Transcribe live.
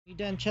You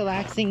done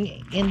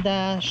chillaxing in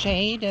the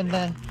shade and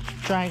the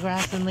dry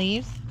grass and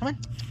leaves? Come on,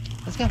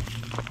 let's go.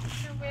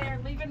 So we're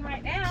leaving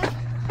right now.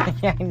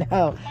 Yeah, I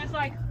know. I was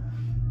like,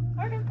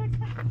 okay, quick.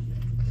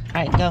 All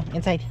right, go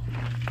inside.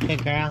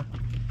 Good girl.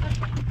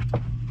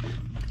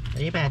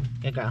 Are you bad?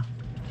 Good girl.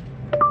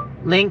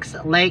 Lynx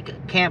Lake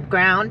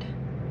campground.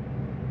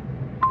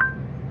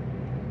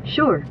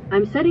 Sure,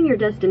 I'm setting your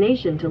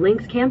destination to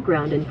Lynx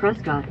Campground in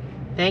Prescott.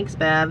 Thanks,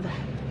 Bev.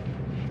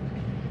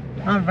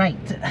 All right.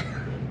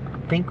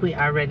 I think we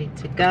are ready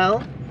to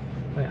go.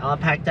 We're all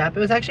packed up. It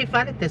was actually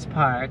fun at this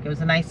park. It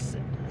was a nice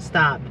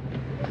stop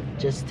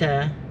just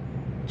to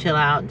chill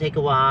out, take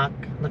a walk,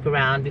 look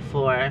around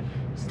before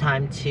it's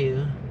time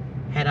to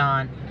head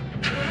on.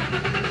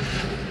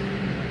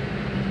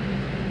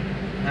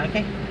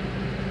 Okay.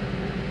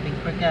 I think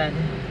we're good.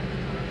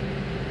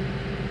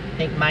 I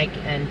think Mike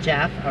and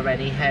Jeff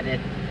already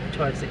headed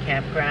towards the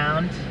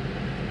campground.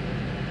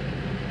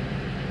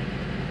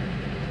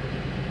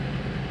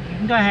 You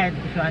can go ahead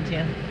if you want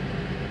to.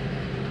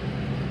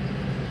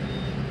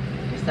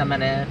 Guess I'm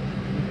gonna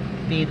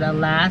be the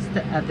last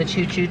of the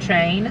choo-choo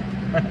train,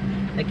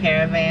 the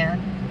caravan.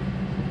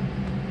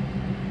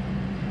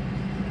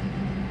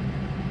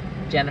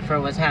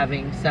 Jennifer was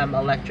having some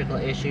electrical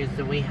issues,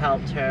 so we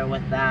helped her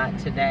with that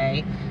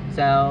today.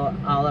 So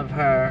all of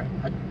her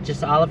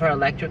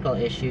electrical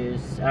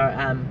issues, or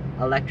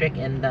electric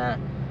in her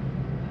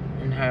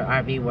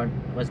RV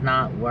was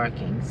not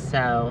working.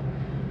 So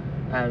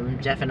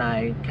Jeff and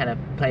I kind of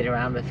played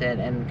around with it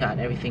and got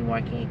everything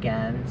working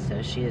again.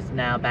 So she is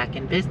now back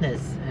in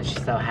business, and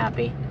she's so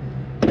happy.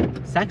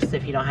 Sucks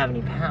if you don't have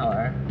any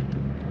power.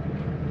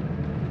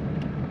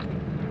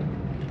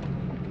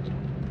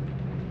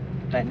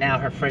 But now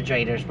her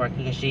refrigerator's working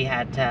because she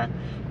had to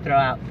throw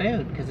out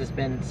food because it's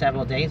been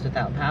several days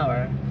without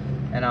power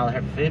and all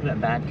her food went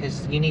bad,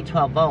 because you need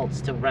 12 volts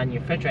to run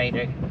your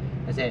refrigerator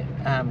as it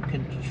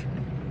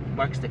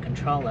works the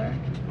controller.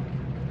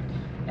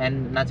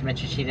 And not to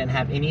mention she didn't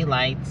have any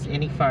lights,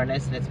 any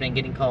furnace, and it's been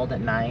getting cold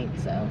at night,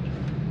 so,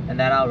 and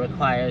that all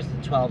requires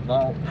the 12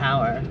 volt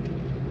power.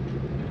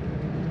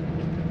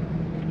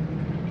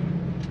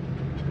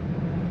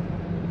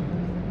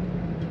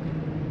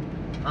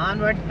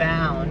 Onward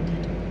bound.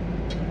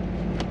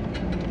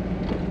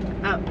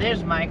 Oh,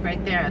 there's Mike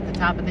right there at the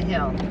top of the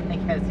hill. I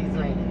guess he's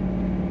waiting.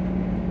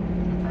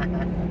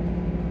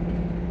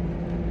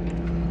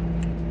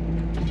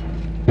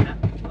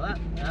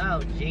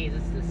 Oh, geez,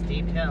 this is a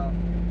steep hill.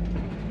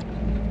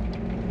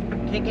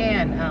 Kick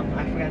in.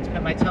 I forgot to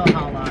put my tow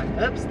haul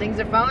on. Oops, things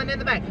are falling in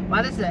the back. Wow,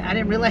 I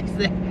didn't realize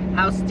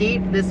how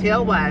steep this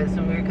hill was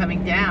when we were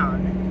coming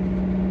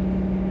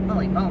down.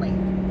 Holy moly.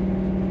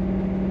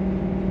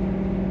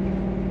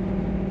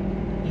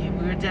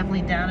 We're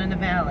definitely down in the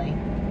valley.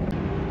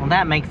 Well,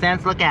 that makes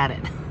sense. Look at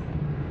it.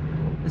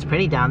 It's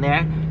pretty down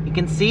there. You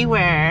can see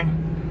where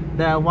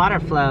the water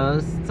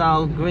flows. It's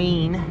all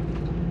green.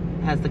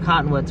 It has the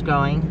cottonwoods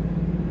growing.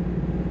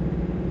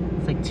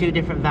 It's like two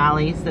different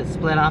valleys that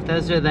split off.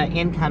 Those are the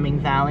incoming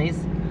valleys.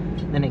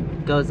 Then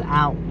it goes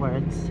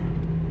outwards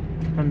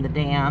from the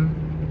dam.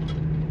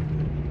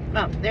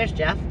 Oh, there's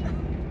Jeff.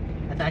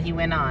 I thought he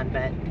went on,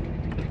 but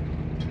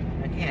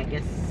okay, I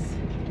guess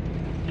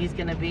he's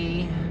gonna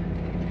be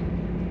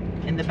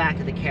in the back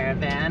of the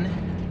caravan.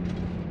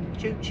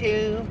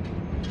 Choo-choo.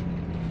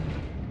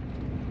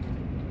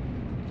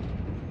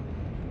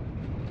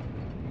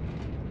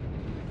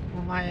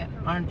 Well, why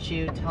aren't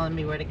you telling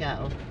me where to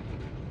go?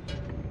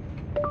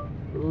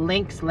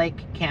 Lynx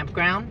Lake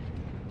campground?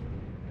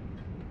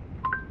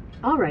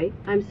 Alright,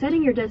 I'm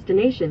setting your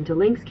destination to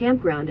Lynx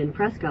Campground in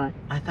Prescott.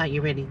 I thought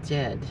you already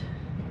did.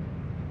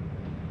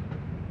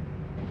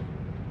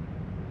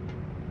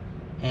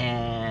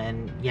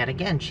 And yet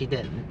again, she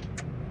didn't.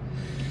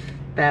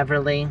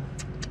 Beverly,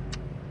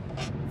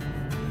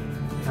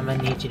 I'm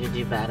gonna need you to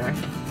do better.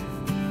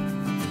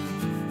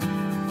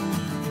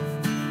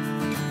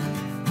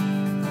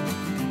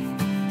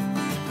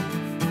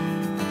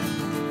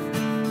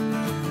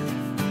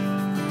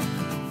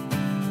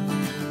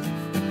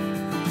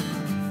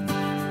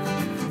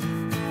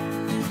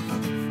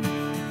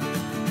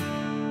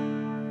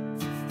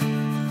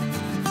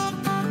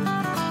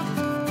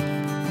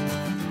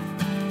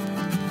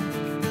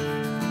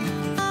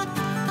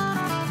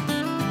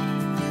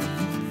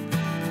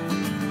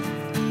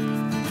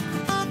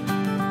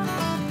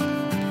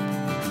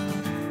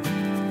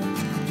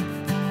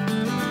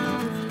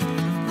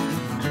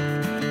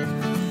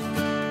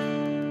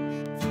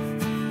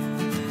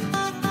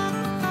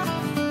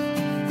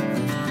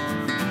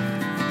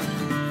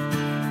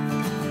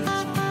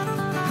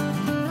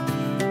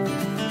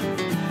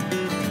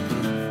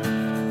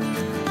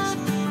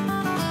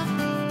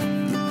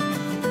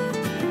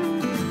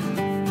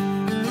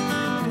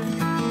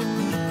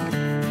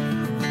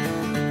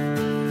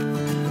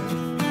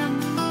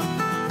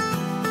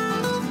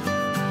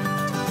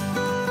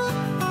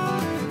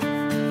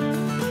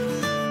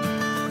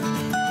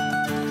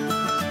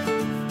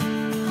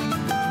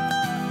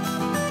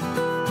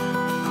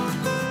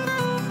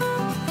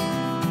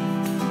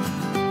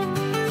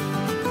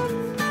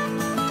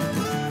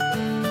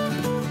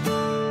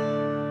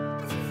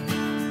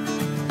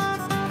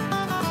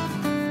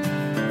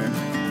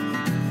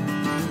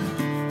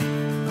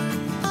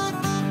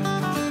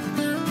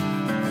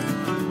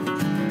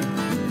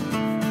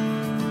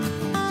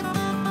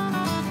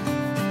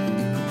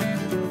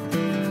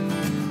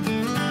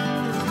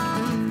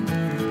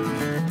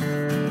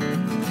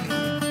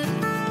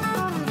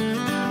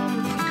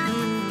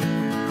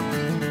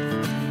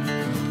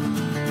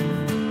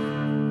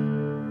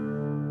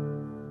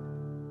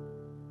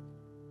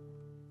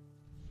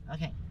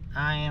 Okay,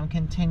 I am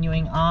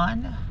continuing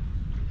on.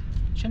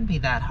 Shouldn't be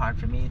that hard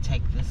for me to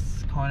take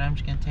this corner. I'm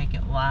just gonna take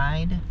it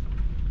wide.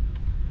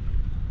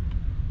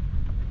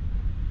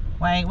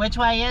 Wait, which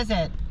way is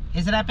it?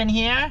 Is it up in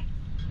here?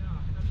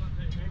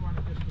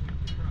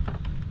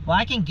 Well,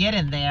 I can get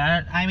in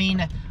there. I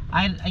mean,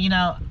 you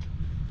know,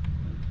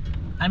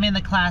 I'm in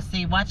the Class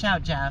C. Watch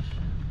out, Jeff.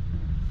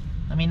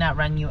 Let me not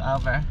run you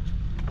over.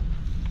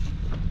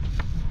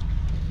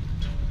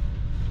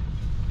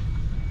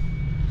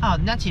 Oh,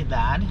 not too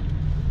bad.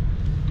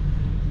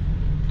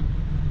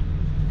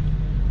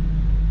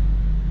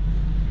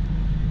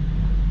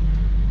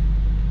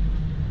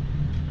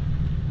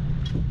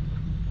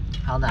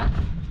 Hold on.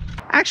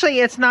 Actually,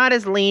 it's not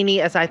as leany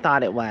as I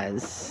thought it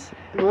was.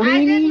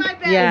 Leany?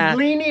 Yeah. Is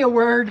leany a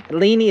word?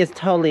 Leany is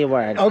totally a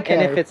word. Okay.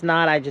 And if it's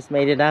not, I just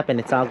made it up and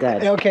it's all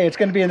good. Okay, it's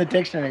going to be in the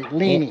dictionary.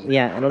 Leany.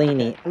 Yeah,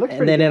 leany. Looks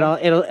And pretty then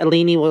good.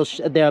 leany will,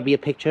 there'll be a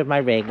picture of my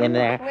rig in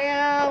there.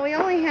 Well, we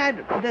only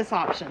had this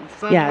option.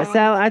 So Yeah,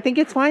 so I think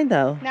it's fine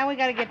though. now we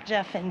got to get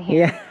Jeff in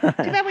here. Yeah.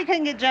 Too bad we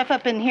couldn't get Jeff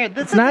up in here.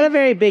 This It's is not a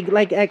very big,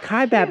 like at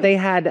Kaibab, they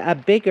had a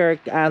bigger,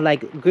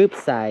 like group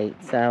site,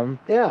 so.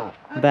 Yeah,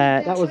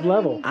 But that was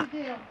level.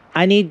 do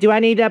I need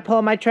to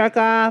pull my truck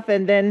off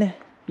and then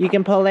you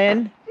can pull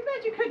in? Too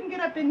bad you couldn't get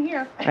up in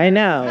here. I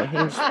know.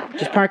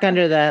 Just park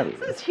under the,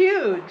 This is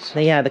huge.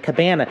 yeah, the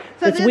cabana.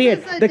 So It's this weird.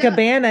 is a The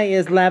cabana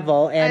is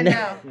level and. I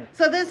know.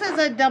 So this is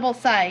a double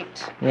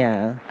site.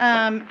 Yeah.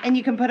 And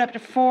you can put up to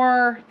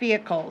 4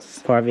 vehicles.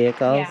 4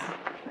 vehicles. Yeah,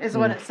 is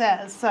what it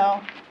says. So.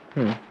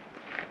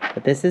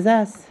 But this is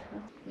us.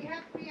 You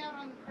have to be out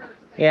on the 1st.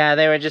 Yeah,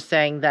 they were just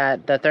saying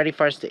that the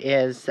 31st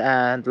is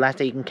the last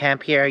day you can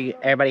camp here.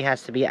 Everybody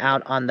has to be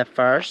out on the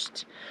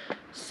 1st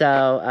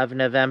of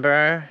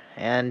November,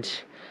 and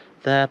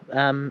the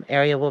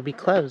area will be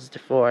closed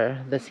for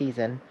the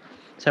season.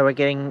 So we're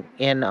getting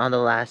in on the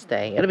last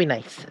day. It'll be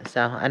nice.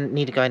 So I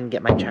need to go ahead and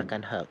get my truck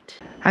unhooked.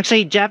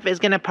 Actually, Jeff is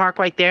going to park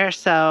right there.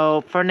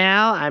 So for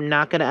now, I'm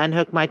not going to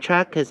unhook my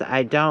truck because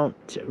I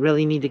don't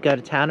really need to go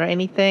to town or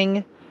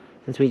anything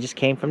since we just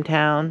came from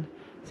town.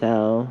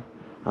 So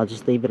I'll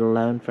just leave it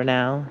alone for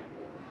now.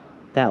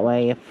 That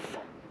way, if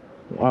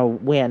or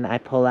when I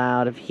pull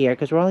out of here,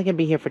 because we're only going to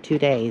be here for 2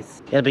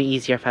 days, it'll be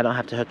easier if I don't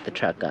have to hook the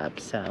truck up.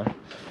 So,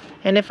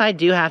 and if I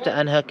do have to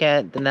unhook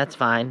it, then that's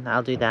fine.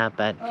 I'll do that.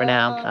 But for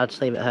now, I'll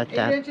just leave it hooked 8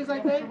 up. inches, I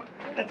think.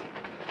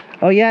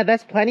 Oh yeah,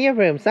 that's plenty of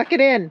room. Suck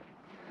it in.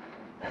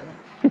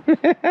 Sucking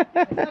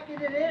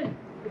it in.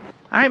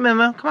 All right,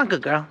 Momo. Come on,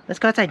 good girl. Let's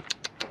go outside.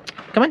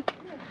 Come on.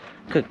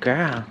 Good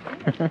girl.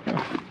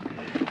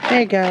 There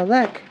you go.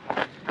 Look.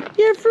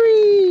 You're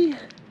free.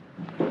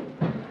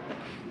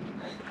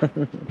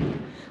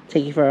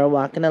 Take you for a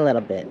walk in a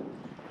little bit.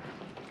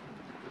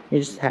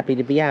 You're just happy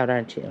to be out,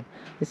 aren't you?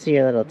 You see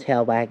your little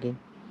tail wagging.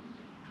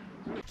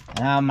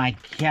 Oh my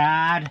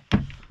God.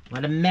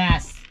 What a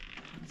mess.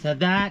 So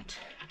that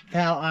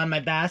fell on my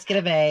basket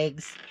of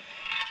eggs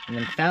and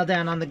then fell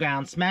down on the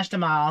ground, smashed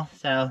them all.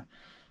 So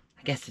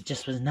I guess it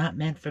just was not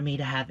meant for me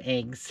to have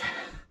eggs.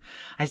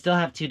 I still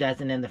have 2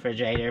 dozen in the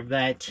refrigerator,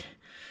 but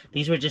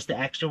these were just the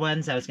extra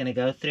ones I was going to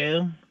go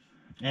through.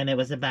 And it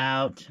was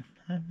about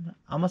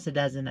almost a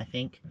dozen, I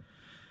think.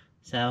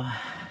 So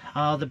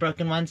all the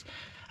broken ones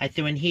I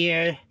threw in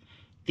here.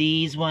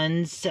 These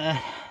ones,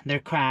 they're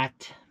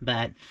cracked.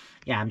 But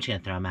yeah, I'm just going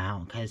to throw them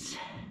out because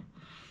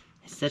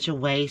it's such a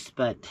waste.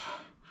 But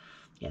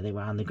yeah, they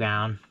were on the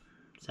ground.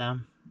 So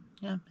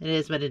yeah, it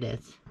is what it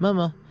is.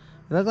 Momo,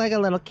 you look like a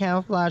little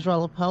camouflage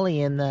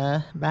roly-poly in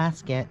the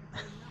basket.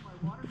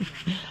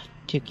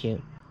 Too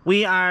cute.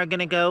 We are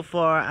gonna go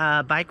for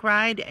a bike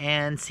ride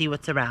and see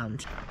what's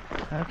around.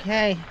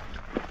 Okay,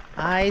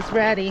 eyes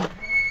ready.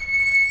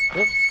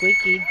 Oops,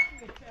 squeaky.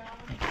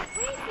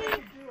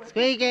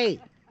 Squeaky.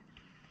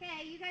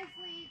 Okay, you guys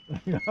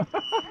leave.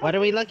 What are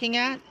we looking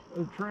at?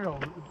 The trail,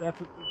 there's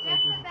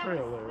a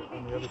trail there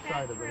on the other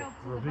side of the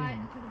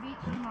ravine. To the beach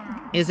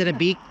tomorrow. Is it a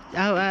beak?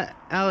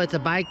 Oh, it's a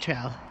bike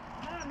trail.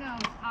 I don't know.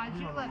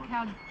 You look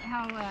how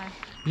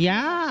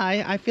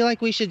Yeah, I feel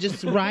like we should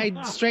just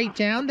ride straight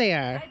down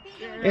there.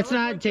 It's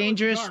not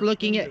dangerous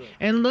looking at,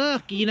 and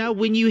look, you know,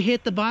 when you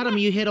hit the bottom,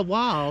 you hit a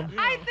wall.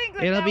 I think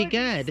that It'll that be would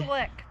good.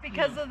 Slick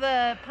because of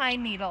the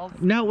pine needles.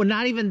 No, well,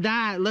 not even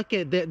that. Look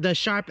at the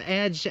sharp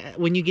edge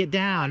when you get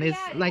down. It's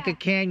like a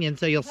canyon,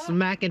 so you'll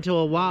smack into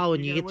a wall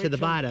when you get to the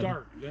bottom.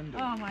 Oh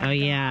my Oh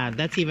yeah,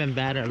 that's even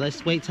better.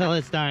 Let's wait till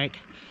it's dark.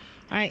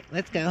 All right,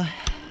 let's go. Alright,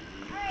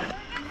 we're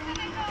just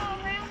gonna go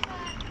around the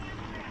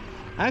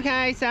campground.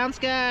 Okay, sounds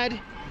good.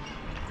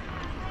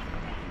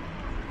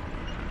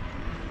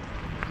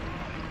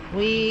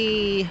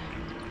 They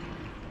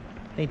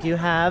do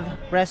have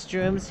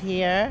restrooms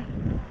here.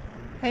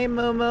 Hey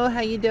Moo-moo, how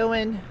you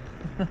doing?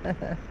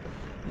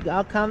 You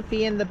all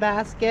comfy in the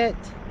basket?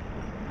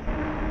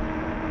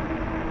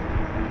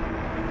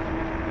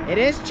 It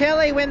is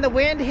chilly when the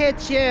wind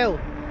hits you.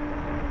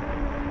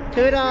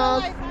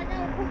 Toodles.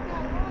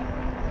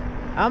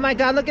 Oh my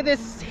God, look at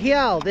this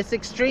hill, this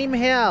extreme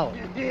hill.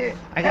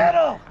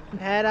 Pedal.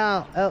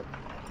 Oh,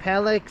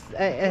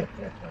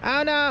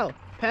 oh no,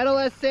 pedal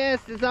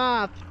assist is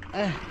off.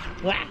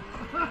 Wow.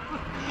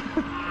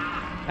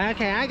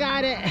 Okay, I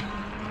got it.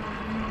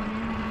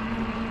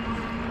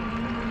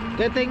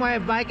 Good thing my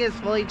bike is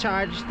fully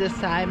charged this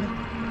time.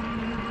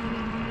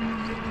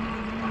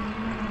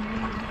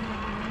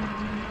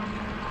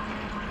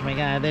 Oh my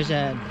god, there's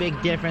a big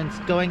difference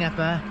going up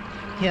a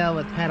hill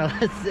with pedal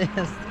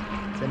assist.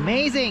 It's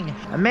amazing.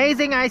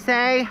 Amazing, I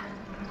say.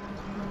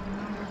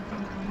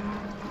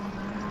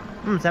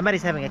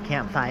 Somebody's having a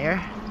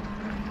campfire.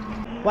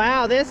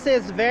 Wow, this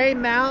is very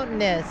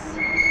mountainous.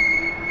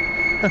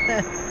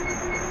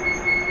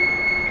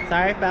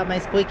 Sorry about my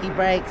squeaky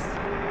brakes.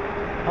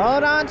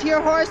 Hold on to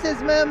your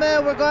horses,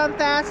 moo-moo. We're going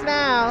fast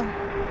now.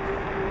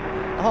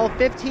 A whole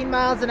 15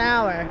 miles an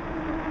hour.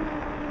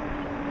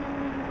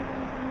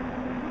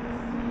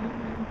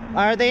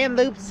 Are they in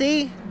Loop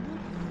C?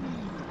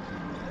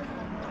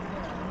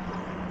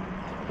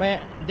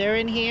 Where? They're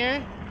in here?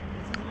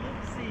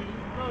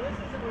 No, this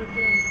isn't where it's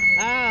in.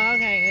 Oh,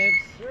 okay.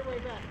 Oops. We're way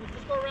back. Let's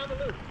just go around the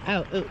loop. Oh,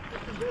 ooh.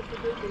 Let's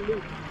investigate the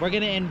loop. We're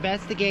gonna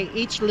investigate.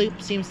 Each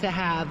loop seems to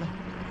have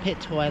pit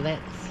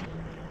toilets.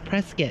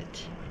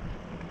 Prescott.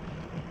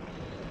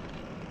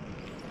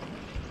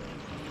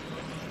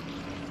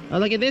 Oh,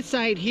 look at this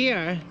side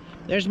here.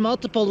 There's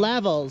multiple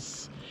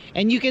levels.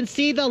 And you can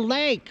see the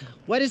lake.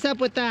 What is up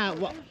with that?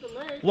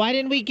 Why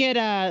didn't we get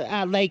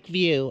a lake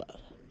view?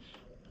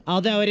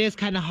 Although it is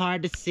kind of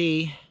hard to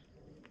see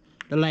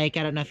the lake.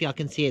 I don't know if y'all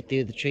can see it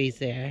through the trees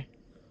there.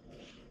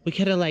 We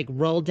could have like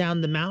rolled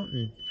down the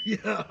mountain.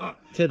 Yeah.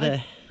 To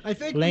the I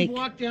think lake. we've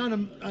walked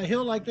down a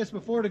hill like this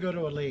before to go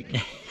to a lake.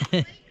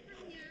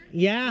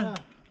 Yeah.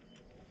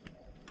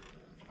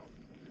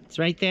 It's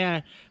right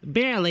there.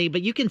 Barely,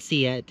 but you can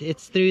see it.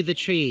 It's through the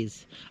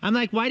trees. I'm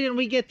like, why didn't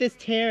we get this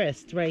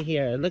terraced right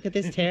here? Look at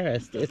this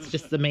terrace. It's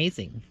just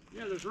amazing.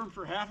 Yeah, there's room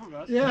for half of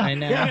us. Yeah. I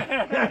know.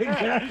 Yeah,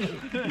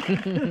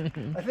 exactly.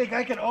 I think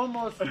I could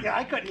almost,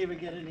 I couldn't even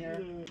get in here.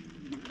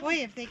 Boy,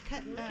 if they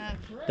cut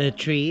The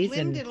trees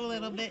limbed and it a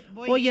little bit,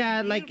 boy, well, it'd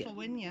yeah, be like beautiful,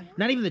 wouldn't you?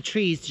 not even the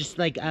trees, just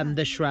like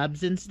the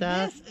shrubs and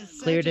stuff. This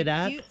is Cleared such it a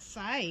up. cute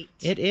site.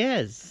 It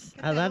is.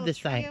 Got I that love little this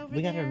tree site. over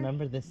We got to there.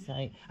 remember this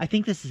site. I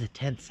think this is a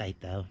tent site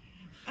though.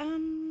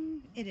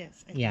 It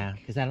is. I Yeah,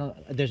 think. because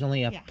there's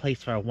only a Yeah.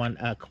 place for one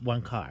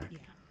car. Yeah.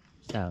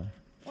 So.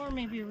 Or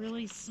maybe a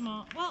really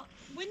small. Well,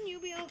 wouldn't you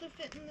be able to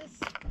fit in this?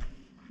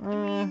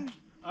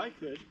 I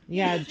could.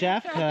 Yeah,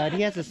 Jeff could.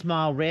 He has a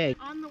small rig.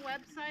 On the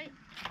website,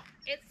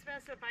 it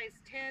specifies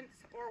tents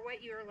or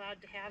what you're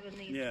allowed to have in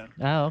these Yeah.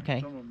 Oh,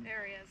 okay. Some of them.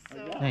 areas.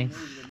 So Nice.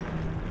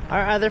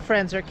 Our other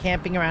friends are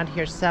camping around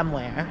here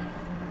somewhere.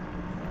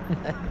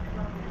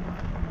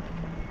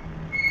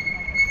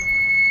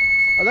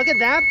 Oh, look at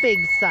that big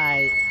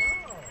site.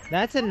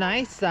 That's a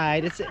nice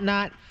site. It's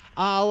not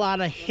all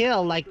on a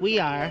hill like we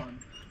are.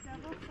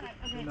 double site.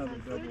 Okay, so Another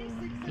it's double 36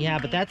 one. Yeah,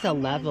 but that's a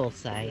level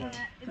site.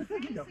 It's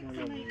 36 a night,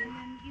 and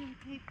then you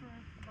pay for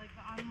like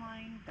the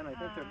online And I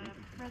think they're leaving.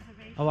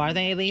 reservation. Oh, are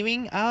they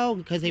leaving? Oh,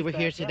 because they were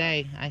here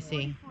today. I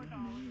see. $44.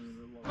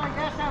 I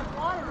guess have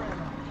water in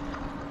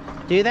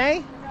them. Do they?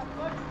 They got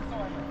flushing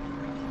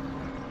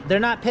toilets. They're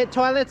not pit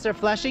toilets, they're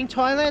flushing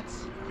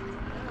toilets?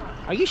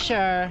 Are you sure?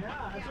 Yeah,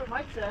 that's what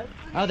Mike said.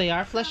 Oh, they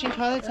are flushing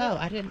toilets? Oh,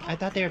 I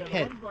thought they were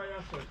pit. By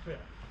us, I fit.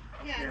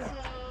 Yeah,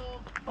 so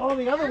Oh,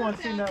 the other ones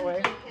seem that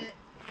way.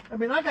 I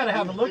mean, I gotta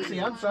have a look-see,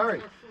 I'm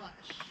sorry.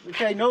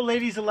 Okay, no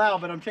ladies allowed,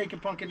 but I'm taking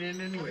Pumpkin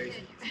in anyways.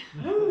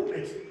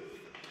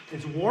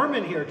 It's warm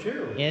in here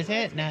too. Is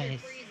it?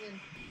 Nice.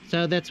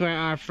 So that's where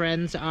our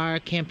friends are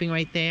camping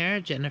right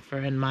there, Jennifer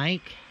and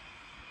Mike.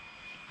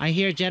 I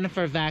hear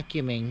Jennifer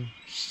vacuuming.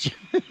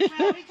 Well, we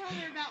told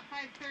her about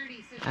 5:30,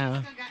 so she's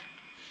Oh. still got.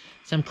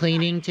 Some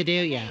cleaning to do,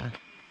 yeah.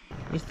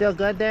 You still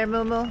good there,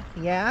 Moo-moo?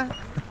 Yeah?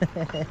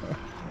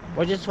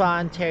 We're just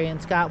following Terry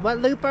and Scott. What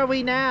loop are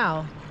we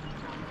now?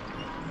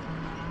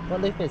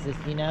 What loop is this?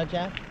 Do you know,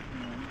 Jeff?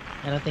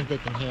 I don't think they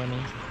can hear me.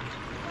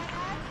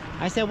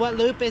 I said, what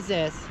loop is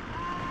this?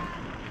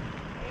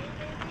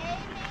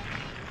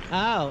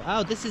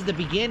 Oh, this is the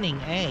beginning,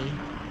 A.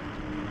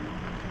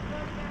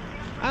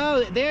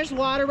 Oh, there's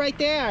water right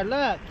there,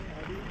 look.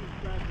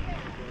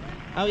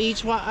 Oh,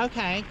 each one,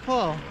 okay,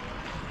 cool.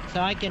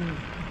 So I can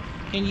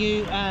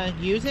you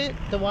use it,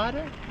 the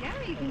water? Yeah,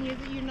 you can use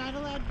it. You're not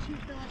allowed to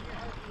fill up your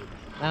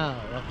RV.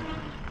 Oh, okay.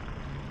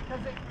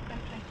 Because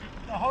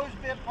the hose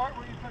bit part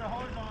where you put a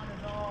hose on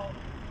is all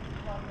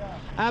plugged up.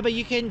 Oh, but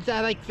you can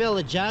like fill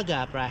a jug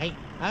up, right?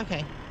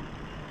 Okay.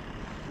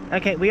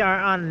 Okay, we are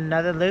on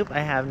another loop. I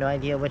have no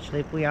idea which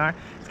loop we are.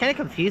 It's kind of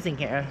confusing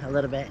here a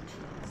little bit.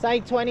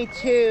 Site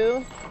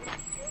 22.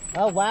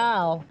 Oh,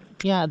 wow.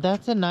 Yeah,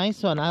 that's a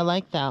nice one. I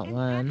like that And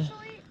one.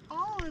 actually,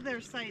 all of their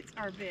sites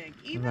are big,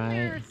 even Right.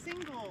 their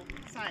single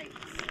sites.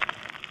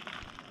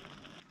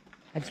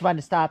 I just wanted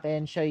to stop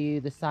and show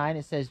you the sign.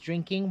 It says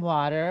drinking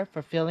water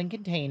for filling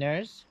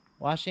containers,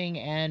 washing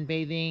and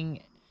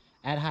bathing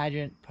at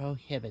hydrant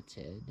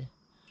prohibited.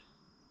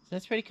 So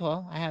that's pretty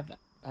cool. I have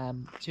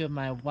 2 of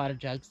my water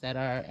jugs that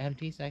are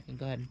empty, so I can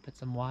go ahead and put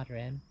some water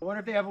in. I wonder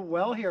if they have a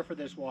well here for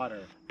this water. I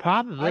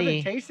haven't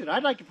Probably. tasted it.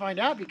 I'd like to find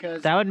out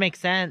because, That would make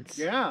sense.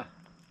 yeah.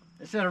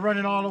 Instead of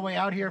running all the way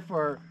out here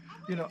for,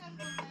 you know, What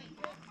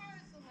part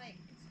is the lake?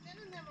 Jen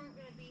and them aren't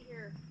gonna be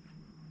here.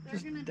 They're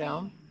just gonna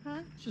down. be,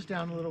 huh? It's just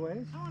down a little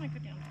ways. I wanna go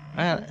down.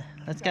 All right,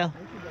 let's go. All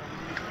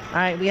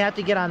right, we have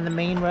to get on the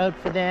main road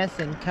for this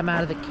and come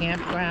out of the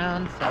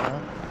campground,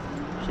 so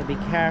should be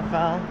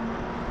careful.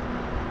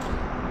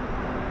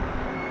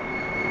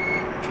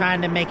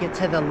 Trying to make it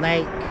to the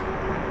lake.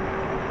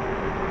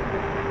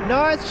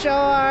 North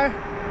Shore.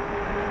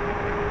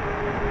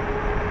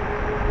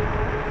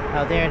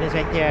 Oh, there it is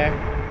right there.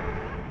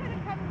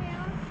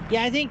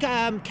 Yeah, I think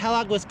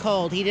Kellogg was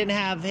cold. He didn't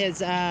have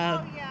his, Oh,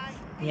 yeah.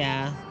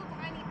 yeah. A little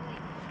tiny blink.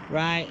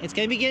 Right. It's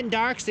gonna be getting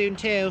dark soon,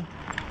 too.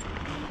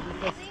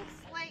 Lynx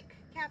Lake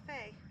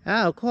Cafe.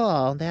 Oh,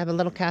 cool. They have a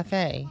little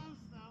cafe. Closed,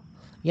 though.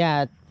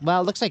 Yeah,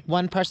 well, it looks like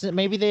one person,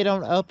 maybe they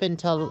don't open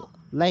till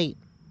late.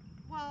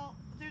 Well,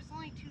 there's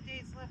only 2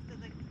 days left of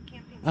the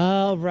camping season.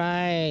 Oh,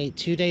 right.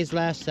 2 days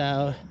left,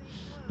 so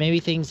maybe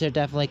things are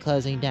definitely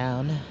closing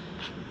down.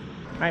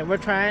 All right, we're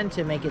trying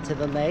to make it to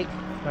the lake,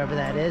 wherever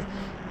that is.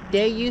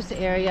 Day use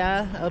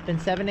area, open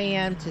 7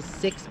 a.m. to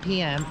 6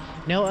 p.m.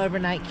 No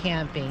overnight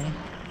camping.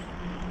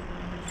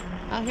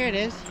 Oh, here it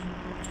is.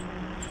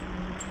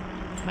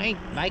 My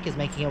mic is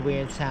making a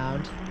weird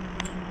sound.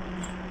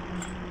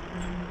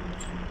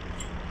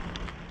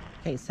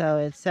 Okay, so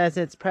it says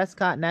it's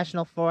Prescott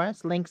National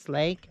Forest, Lynx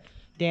Lake.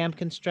 Dam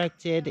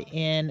constructed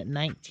in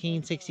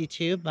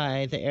 1962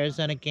 by the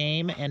Arizona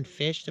Game and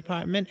Fish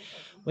Department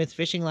with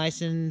fishing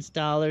license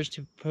dollars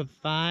to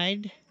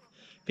provide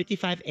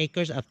 55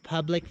 acres of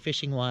public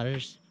fishing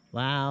waters.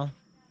 Wow.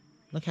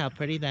 Look how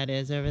pretty that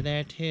is over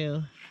there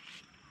too.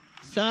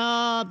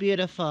 So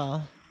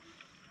beautiful.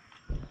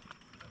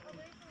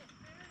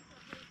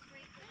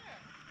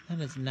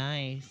 That is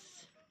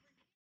nice.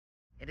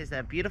 It is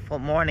a beautiful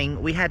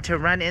morning. We had to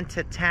run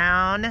into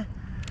town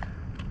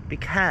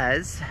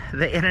because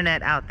the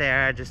internet out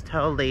there just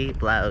totally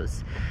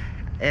blows.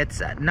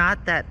 It's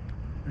not that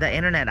the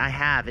internet I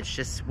have, it's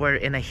just we're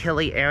in a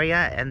hilly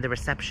area and the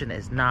reception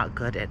is not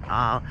good at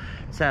all.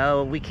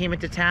 So we came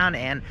into town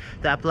and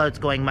the upload's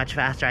going much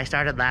faster. I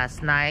started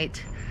last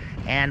night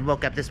and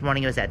woke up this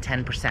morning, it was at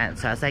 10%.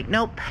 So I was like,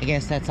 nope. I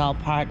guess that's all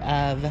part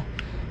of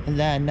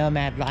the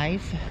nomad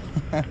life.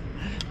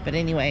 But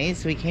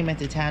anyways, we came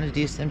into town to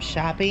do some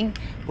shopping.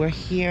 We're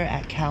here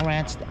at Cow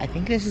Ranch. I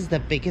think this is the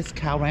biggest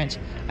cow ranch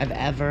I've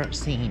ever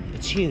seen.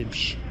 It's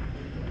huge.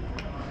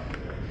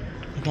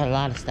 We've got a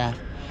lot of stuff.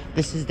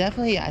 This is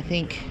definitely, I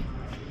think,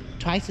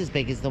 twice as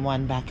big as the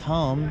one back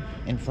home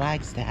in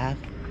Flagstaff.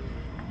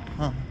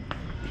 Huh.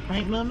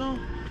 Right,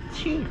 Momo? It's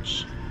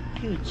huge.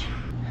 Huge.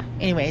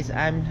 Anyways,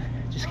 I'm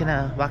just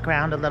gonna walk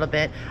around a little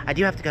bit. I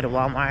do have to go to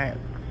Walmart,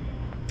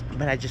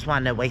 but I just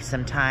wanted to waste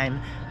some time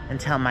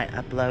until my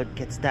upload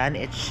gets done.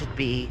 It should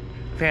be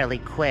fairly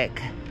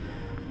quick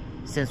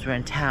since we're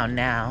in town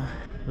now.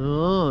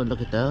 Oh,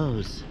 look at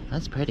those.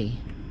 That's pretty.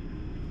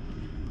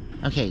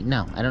 Okay,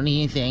 no, I don't need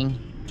anything.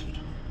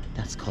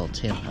 That's cool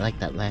too. I like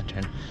that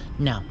lantern.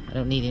 No, I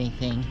don't need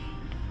anything.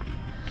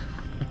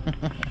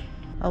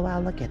 Oh wow,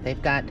 look at,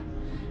 they've got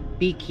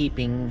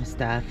beekeeping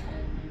stuff.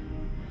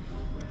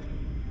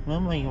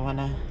 Momo, you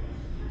wanna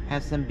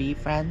have some bee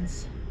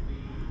friends?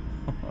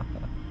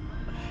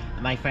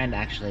 My friend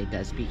actually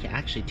does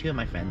actually 2 of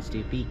my friends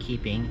do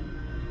beekeeping.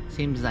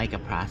 Seems like a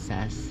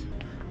process.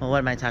 Well, what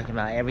am I talking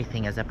about?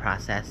 Everything is a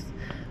process.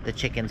 The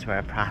chickens were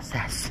a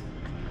process.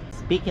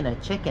 Speaking of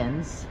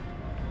chickens,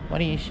 what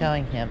are you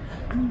showing him?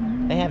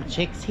 They have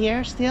chicks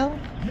here still?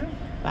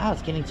 Wow,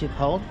 it's getting too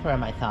cold for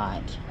them, I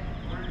thought.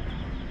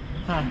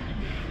 Huh.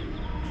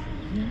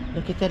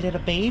 Look at the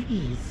little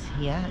babies.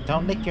 Yeah,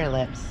 don't lick your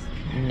lips.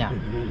 No.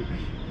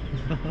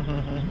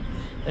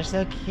 They're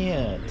so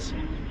cute.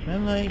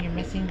 Remember, you're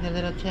missing the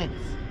little chicks.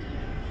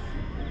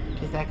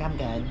 She's like, I'm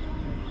good.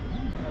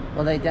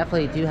 Well, they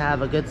definitely do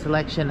have a good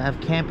selection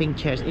of camping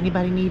chairs.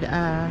 Anybody need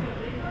a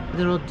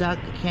little duck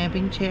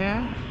camping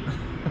chair?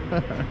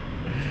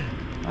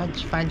 Why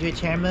don't you find you a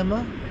chair,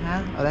 Momo?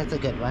 Huh? Oh, that's a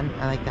good one.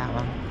 I like that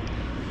one.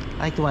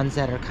 I like the ones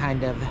that are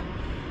kind of,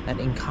 that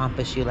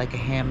encompass you like a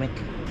hammock.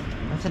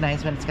 That's a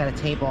nice one. It's got a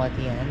table at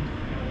the end.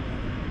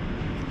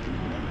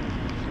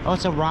 Oh,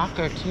 it's a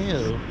rocker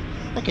too.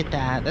 Look at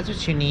that. That's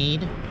what you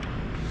need.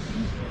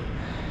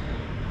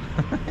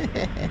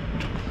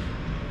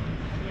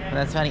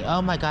 That's funny.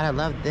 Oh my god, I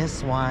love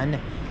this one.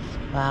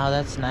 Wow,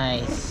 that's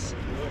nice.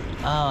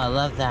 Oh, I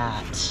love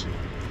that.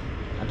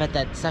 I bet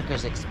that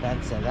sucker's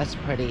expensive. That's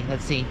pretty.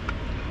 Let's see.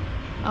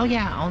 Oh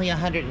yeah, only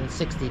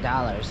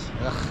 $160.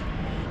 Ugh.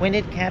 When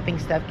did camping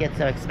stuff get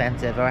so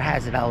expensive, or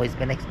has it always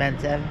been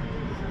expensive?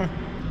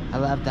 I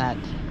love that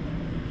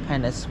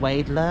kind of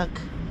suede look.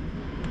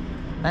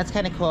 That's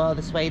kind of cool,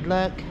 the suede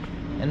look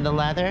and the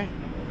leather.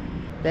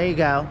 There you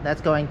go.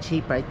 That's going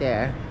cheap right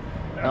there.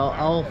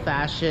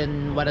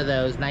 Old-fashioned, what are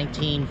those,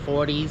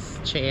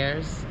 1940s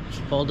chairs?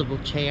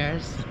 Foldable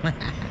chairs.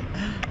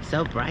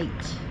 So bright.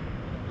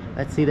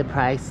 Let's see the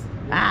price.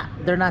 Ah,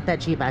 they're not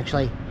that cheap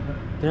actually.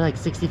 They're like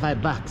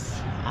 65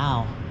 bucks.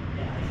 Ow.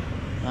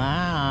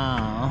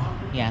 Wow.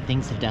 Yeah,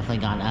 things have definitely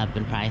gone up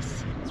in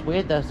price. It's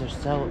weird those are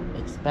so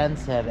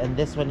expensive. And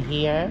this one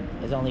here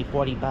is only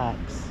 40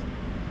 bucks.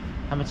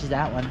 How much is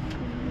that one?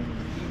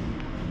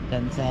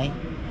 Doesn't say.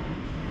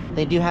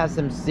 They do have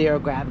some zero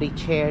gravity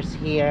chairs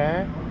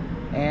here.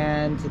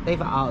 And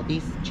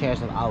these chairs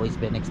have always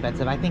been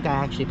expensive. I think I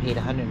actually paid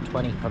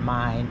 $120 for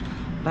mine.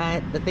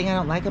 But the thing I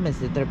don't like them is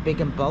that they're big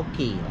and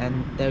bulky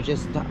and they're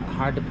just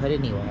hard to put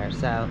anywhere.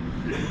 So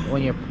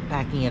when you're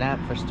packing it up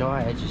for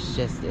storage,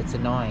 it's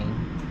annoying.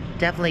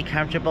 Definitely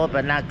comfortable,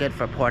 but not good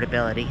for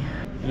portability.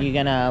 You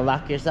gonna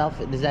lock yourself?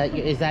 Is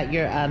that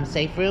your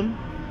safe room?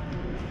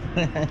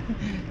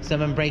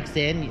 Someone breaks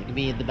in, you can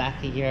be in the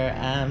back of your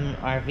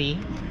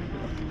RV.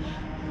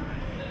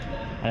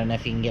 I don't know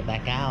if you can get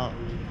back out.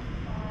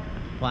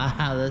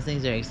 Wow, those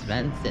things are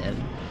expensive.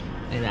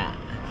 Look at that.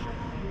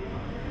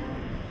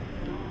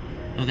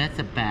 Oh, that's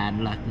a bad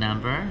luck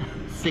number.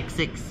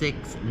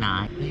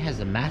 6669. It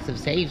has a massive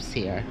saves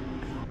here.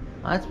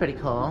 Well, that's pretty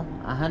cool.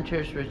 A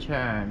Hunter's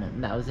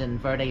Return. That was in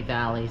Verde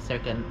Valley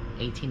circa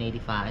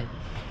 1885.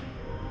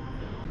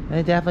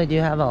 They definitely do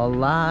have a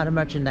lot of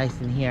merchandise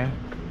in here.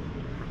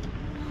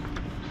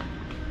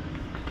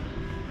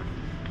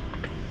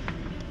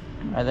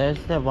 Are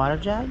those the water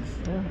jugs?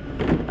 Yeah.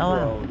 Oh, wow.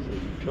 Well, it's a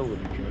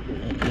utility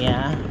jug.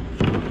 Yeah.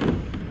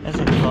 Those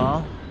are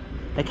cool.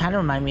 They kind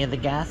of remind me of the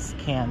gas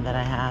can that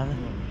I have.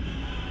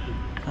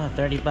 Oh,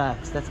 30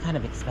 bucks. That's kind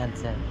of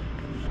expensive.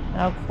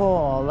 Oh,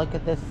 cool. Look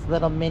at this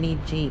little mini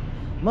Jeep.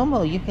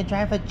 Moo-moo, you can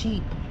drive a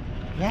Jeep.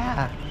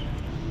 Yeah.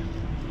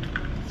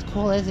 It's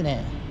cool, isn't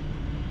it?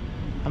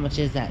 How much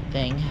is that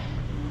thing?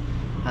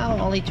 Oh,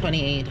 only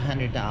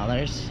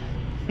 $2,800.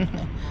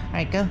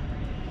 Alright, go.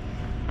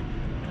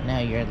 Now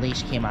your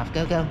leash came off.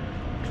 Go, go.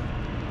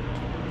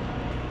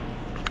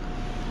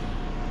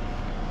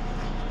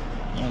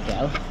 There you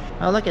go.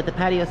 Oh, look at the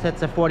patio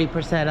sets are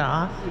 40%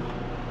 off.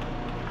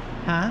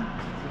 Huh?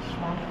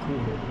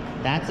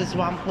 That's a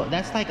swamp cooler.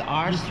 That's like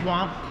our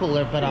swamp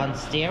cooler, but on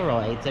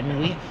steroids. I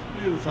mean,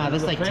 wow,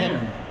 that's like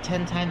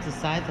 10 times the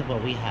size of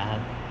what we have.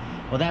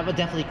 Well, that would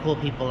definitely cool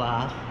people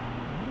off.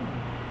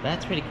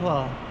 That's pretty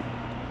cool.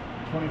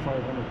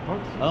 2,500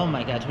 bucks. Oh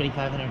my God,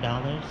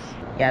 $2,500.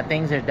 Yeah,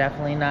 things are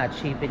definitely not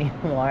cheap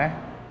anymore.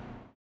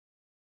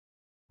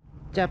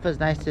 Jeff was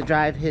nice to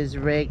drive his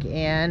rig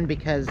in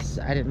because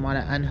I didn't want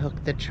to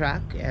unhook the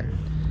truck, and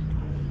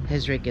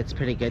his rig gets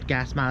pretty good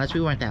gas mileage.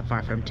 We weren't that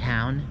far from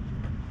town.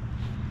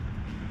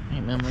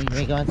 Alright, Mom, you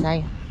ready to go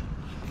inside?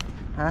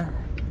 Huh?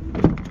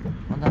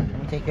 Hold on,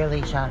 let me take your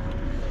leash off.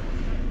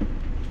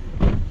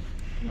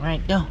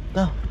 Alright, go,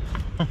 go.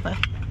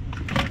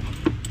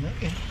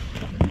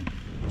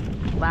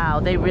 Wow,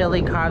 they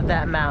really carved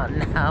that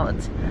mountain out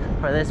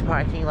for this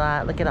parking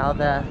lot. Look at all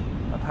the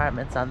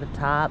apartments on the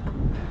top.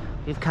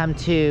 We've come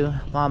to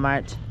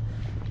Walmart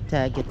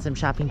to get some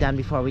shopping done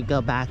before we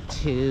go back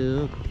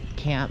to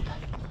camp.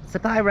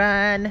 Supply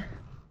run.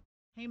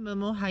 Hey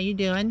Moo-moo, how you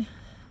doing?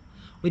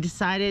 We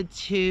decided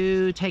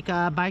to take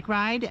a bike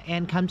ride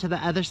and come to the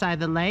other side of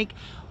the lake.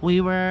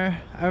 We were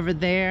over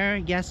there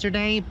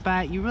yesterday,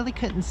 but you really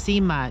couldn't see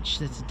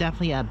much. It's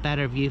definitely a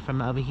better view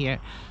from over here.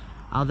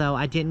 Although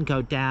I didn't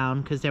go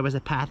down because there was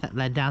a path that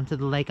led down to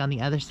the lake on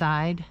the other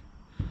side.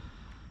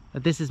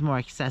 But this is more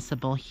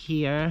accessible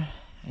here.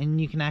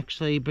 And you can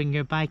actually bring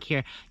your bike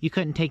here. You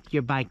couldn't take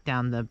your bike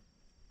down the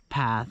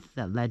path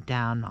that led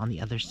down on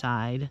the other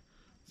side.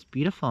 It's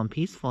beautiful and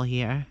peaceful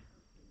here.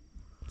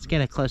 Let's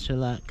get a closer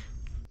look.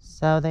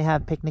 So they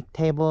have picnic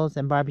tables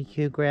and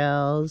barbecue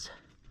grills.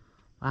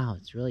 Wow,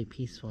 it's really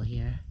peaceful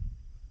here.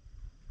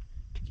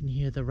 You can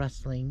hear the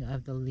rustling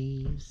of the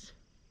leaves.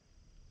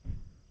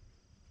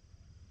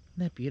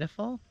 Isn't that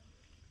beautiful?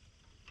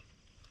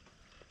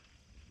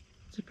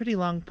 It's a pretty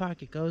long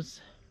park. It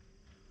goes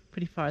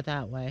pretty far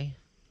that way.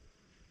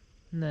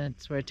 And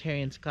that's where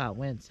Terry and Scott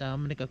went, so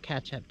I'm gonna go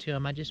catch up to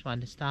them. I just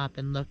wanted to stop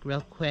and look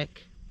real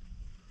quick.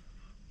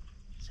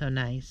 So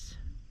nice.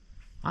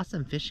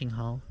 Awesome fishing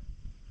hole.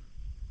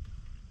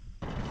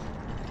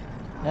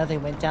 Now they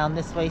went down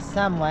this way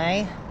some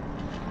way.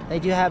 They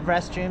do have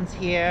restrooms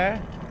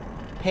here.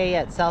 Pay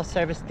at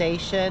self-service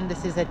station.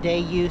 This is a day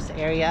use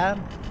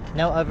area.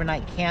 No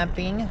overnight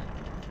camping.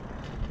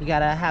 You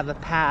gotta have a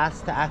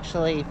pass to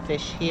actually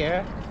fish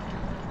here.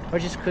 We're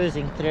just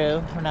cruising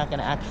through. We're not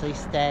gonna actually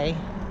stay.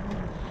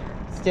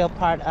 Still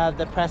part of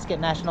the Prescott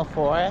National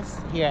Forest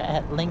here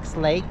at Lynx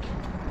Lake.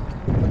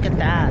 Look at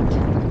that.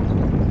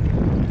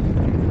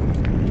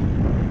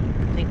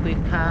 I think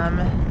we've come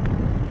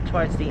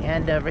towards the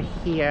end over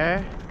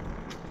here.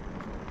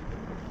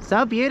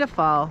 So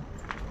beautiful.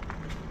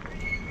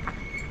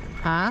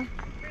 Huh?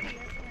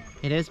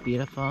 It is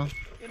beautiful.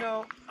 You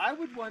know, I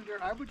would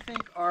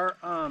think our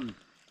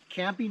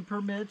camping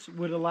permits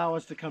would allow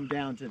us to come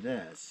down to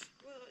this.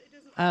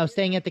 Oh,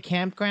 staying at the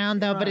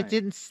campground though, but it Right.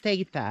 didn't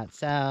state that,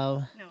 so.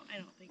 No, I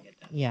don't think it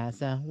does. Yeah,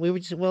 so we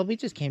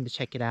just came to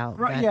check it out.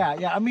 Right, but-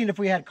 yeah. I mean, if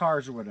we had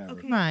cars or whatever.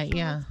 Okay, Right, so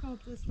yeah. let's go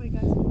this way,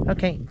 guys.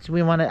 Okay, so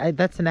we want to,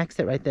 that's an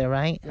exit right there,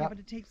 right? Yep. But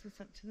it takes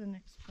us up to the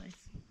next place.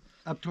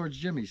 Up towards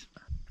Jimmy's.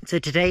 So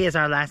today is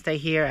our last day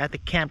here at the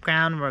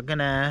campground. We're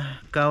gonna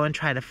go and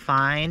try to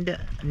find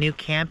new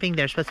camping.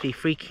 There's supposed to be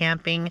free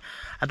camping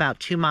about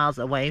 2 miles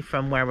away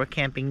from where we're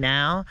camping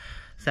now.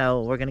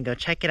 So we're gonna go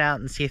check it out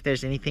and see if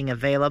there's anything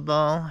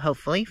available.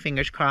 Hopefully,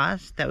 fingers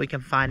crossed, that we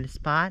can find a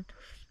spot.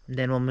 And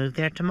then we'll move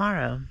there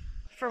tomorrow.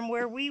 From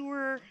where we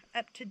were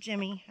up to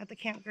Jimmy at the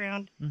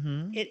campground,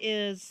 it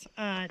is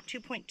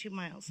 2.2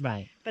 miles.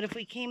 Right. But if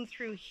we came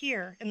through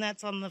here, and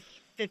that's on the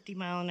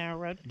 50-mile-an-hour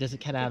road. Does it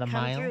cut out a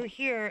mile? Come through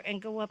here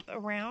and go up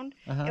around,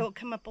 it will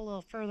come up a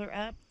little further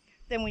up.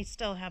 Then we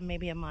still have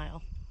maybe a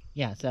mile.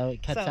 Yeah, so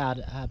it cuts out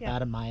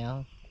about a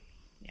mile.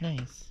 Yeah.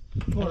 Nice.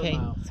 Quarter Okay,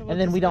 mile. So we'll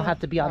and then just we don't go have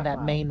to be on that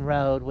mile. main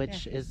road,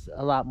 which is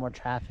a lot more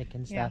traffic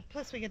and Yeah. stuff.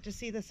 Plus we get to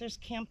see this. There's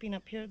camping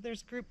up here.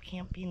 There's group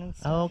camping and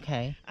stuff. Oh,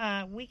 okay.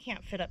 We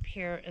can't fit up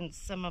here in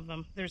some of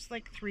them. There's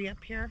like 3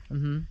 up here.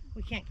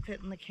 We can't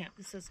fit in the camp.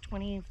 This is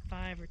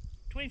 25 or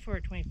 24 or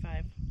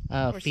 25.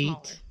 Oh, or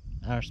feet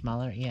or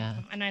smaller,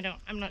 yeah. And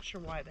I'm not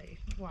sure why.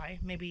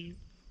 Maybe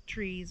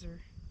trees or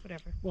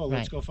whatever. Well,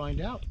 let's go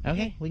find out.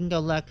 Okay, we can go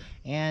look.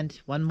 And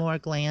one more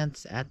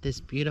glance at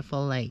this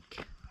beautiful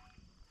lake.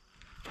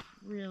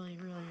 Really,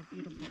 really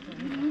beautiful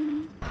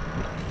day.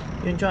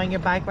 You enjoying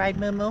your bike ride,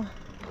 Moo-moo?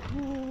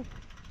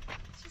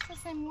 It's just as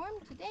I'm warm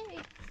today.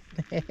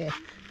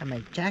 I my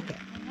jacket.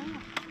 I know.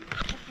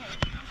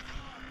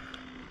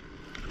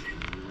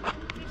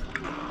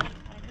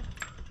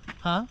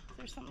 Huh? Is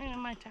there something in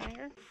my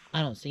tire?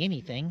 I don't see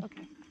anything.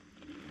 Okay.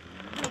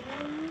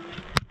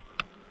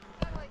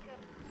 Like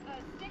a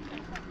stick or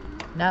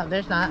something. No,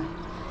 there's not.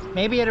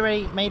 Maybe it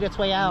already made its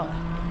way out.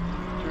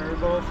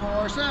 Turbo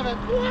 47.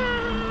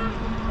 Yeah!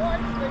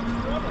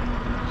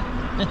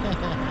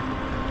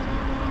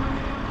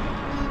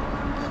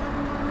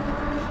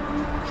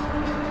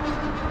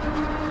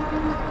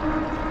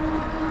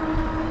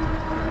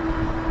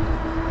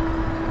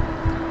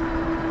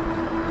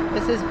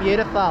 This is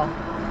beautiful.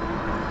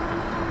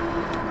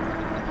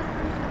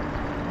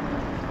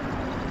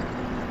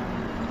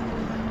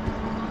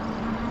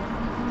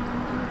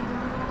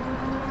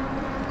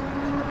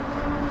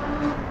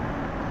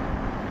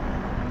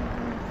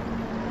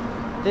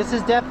 This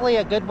is definitely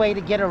a good way to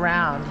get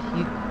around.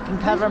 You can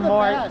cover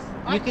more. best.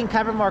 You can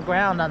cover more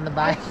ground on the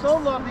bike. I so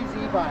love these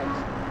e-bikes.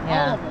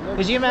 Yeah. All of them. They're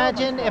Could you so much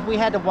imagine fun. if we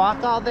had to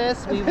walk all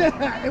this? We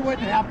It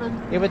wouldn't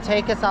happen. it would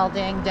take us all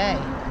dang day.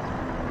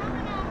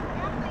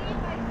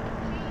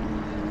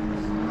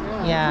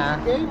 Yeah.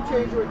 It's a game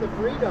changer with the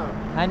freedom.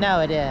 I know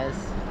it is.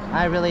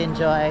 I really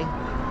enjoy.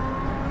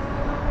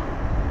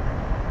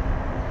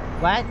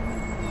 What?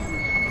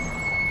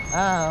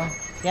 Oh,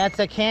 yeah, it's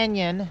a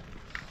canyon.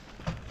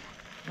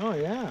 Oh,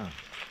 yeah.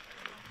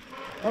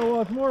 Oh,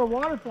 well, it's more a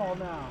waterfall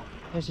now.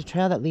 There's a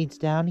trail that leads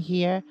down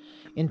here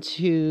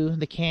into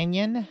the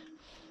canyon.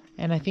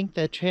 And I think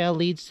the trail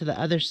leads to the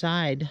other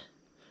side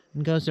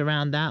and goes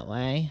around that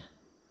way.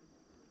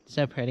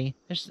 So pretty.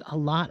 There's a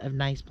lot of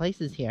nice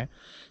places here.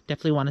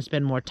 Definitely want to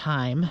spend more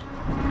time.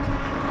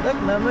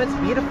 Look, Moo-moo, it's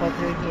beautiful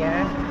through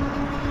here.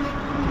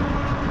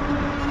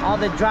 All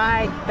the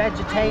dried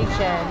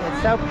vegetation.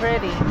 It's so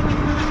pretty.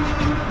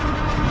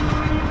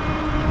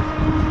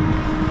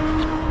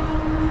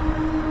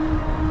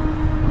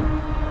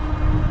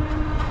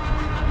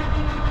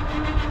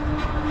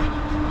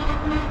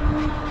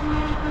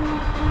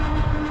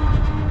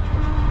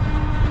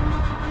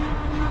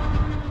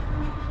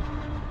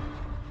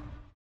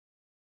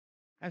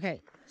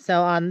 Okay,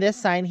 so on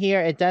this sign here,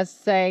 it does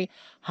say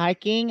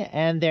hiking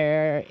and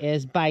there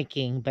is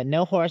biking, but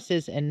no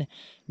horses and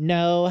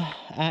no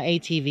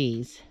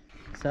ATVs.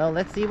 So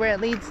let's see where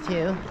it leads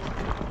to.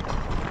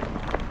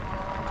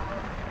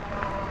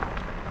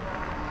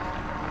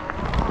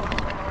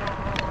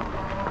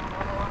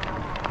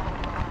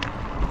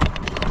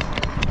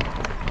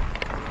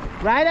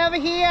 Right over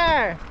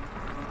here!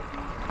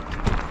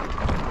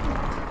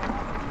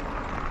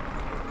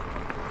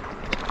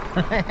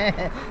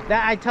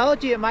 That I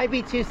told you it might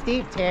be too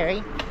steep,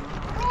 Terry.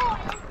 Oh,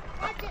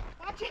 watch it,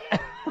 watch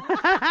it.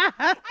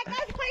 I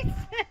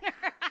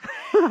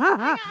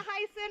got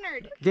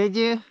high-centered. Did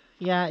you?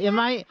 Yeah, it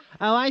might.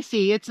 Oh, I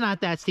see. It's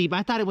not that steep.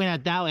 I thought it went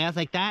out that way. I was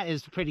like, that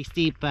is pretty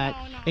steep, but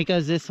Oh, no. it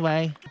goes this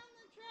way. On the trail,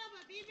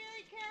 but be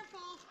very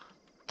careful.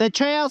 The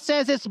trail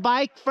says it's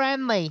bike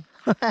friendly.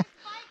 Bike friendly.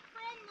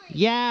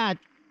 Yeah,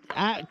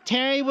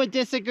 Terry would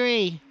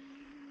disagree.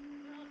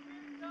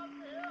 Wait,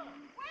 where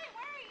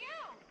are you?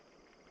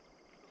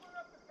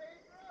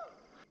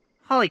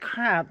 Holy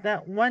crap,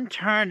 that one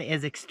turn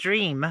is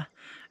extreme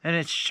and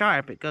it's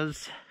sharp. It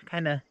goes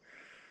kind of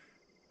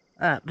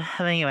up. But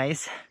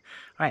anyways,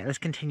 all right, let's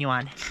continue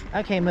on.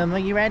 Okay, Moo-moo,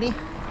 you ready?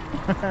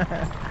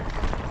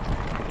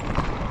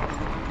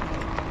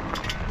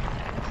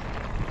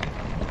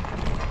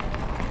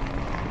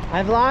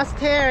 I've lost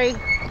Terry.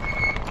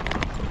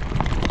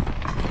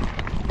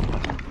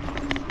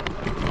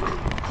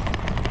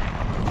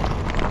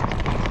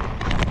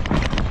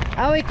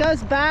 Oh, it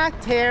goes back,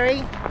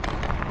 Terry.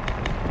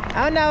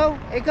 Oh no,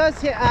 it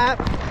goes up.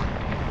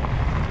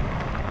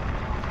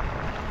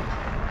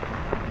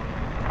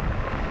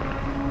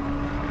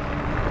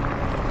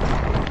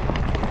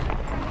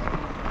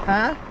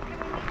 Huh?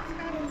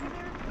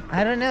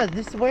 I don't know.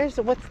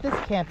 What's this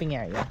camping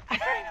area? I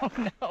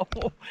don't know.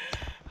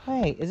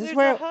 Wait, is this There's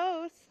where? a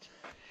host.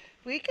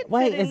 We could.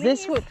 Wait, fit in is this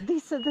these. what?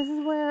 This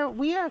is where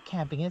we are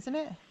camping, isn't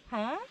it?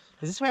 Huh?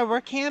 Is this where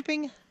we're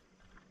camping?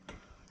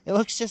 It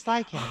looks just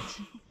like it.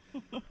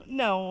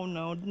 No.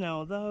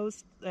 The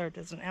host there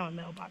doesn't have a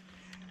mailbox.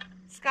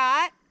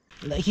 Scott?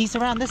 He's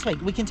around this way.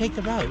 We can take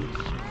the road.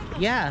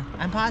 Yeah,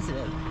 I'm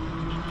positive.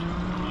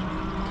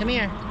 Come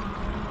here.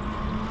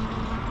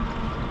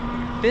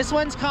 This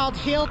one's called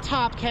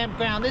Hilltop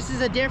Campground. This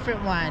is a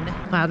different one.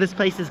 Wow, this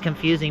place is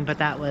confusing, but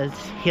that was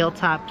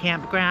Hilltop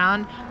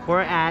Campground.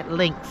 We're at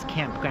Lynx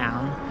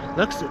Campground.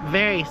 Looks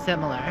very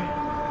similar.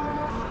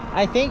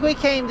 I think we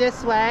came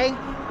this way.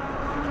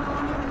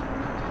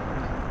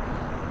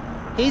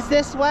 He's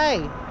this way.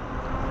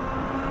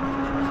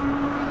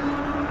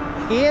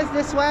 He is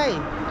this way.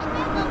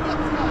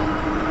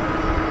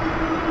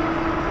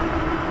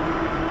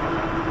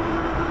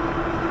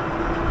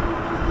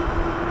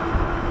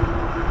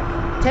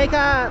 Take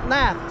a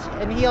left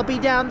and he'll be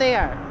down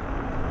there.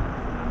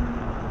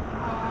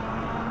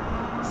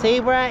 See,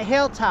 we're at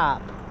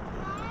Hilltop.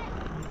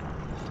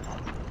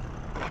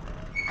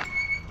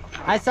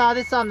 I saw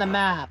this on the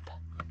map.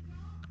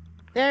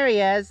 There he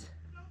is.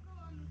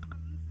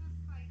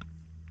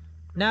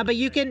 No, but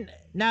you can,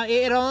 no,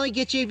 it'll only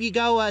get you if you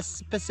go a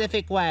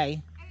specific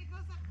way. And it goes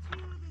up to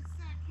this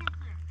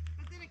campground,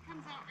 but then it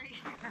comes out right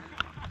here.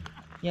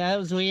 Yeah, it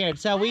was weird.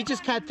 So we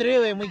just cut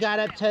through and we got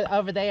up to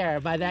over there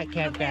by that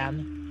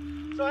campground.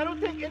 So I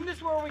don't think, isn't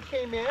this where we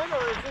came in,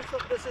 or is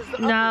this is the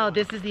upper No, one?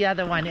 this is the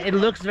other one. It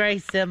looks very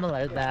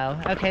similar though.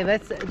 Okay,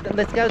 let's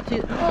go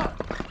to. Oh,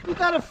 you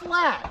got a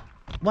flat.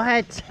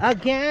 What?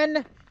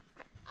 Again?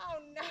 Oh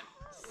no.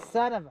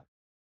 Son of a.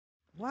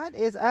 What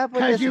is up with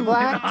 'Cause this you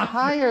black went off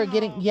tire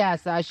getting?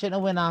 Yes, I shouldn't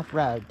have went off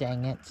road.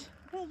 Dang it.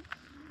 Well,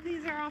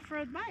 these are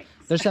off-road bikes.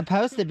 They're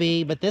supposed to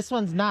be, but this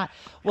one's not.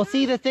 Well,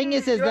 see, the thing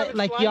is You that have a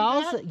like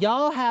slide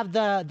y'all have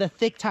the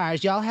thick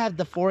tires. Y'all have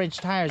the 4-inch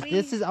tires.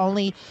 This is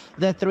only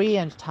the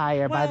 3-inch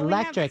tire by Well, we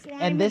have electric, slime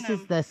and in this is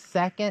them. the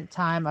second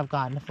time I've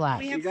gotten a flat.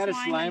 We You have gotta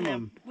slime slime in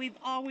 'em. We've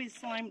always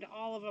slimed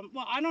all of them.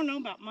 Well, I don't know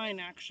about mine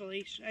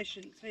actually. I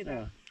shouldn't say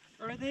that.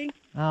 Are they?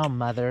 Oh,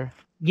 mother.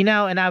 You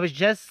know, and I was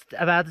just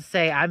about to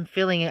say, I'm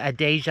feeling a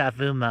deja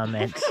vu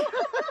moment.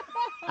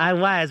 I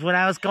was. When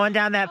I was going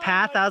down that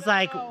path, I was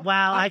like,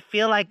 wow, I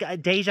feel like a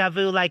deja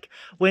vu, like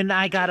when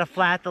I got a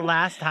flat the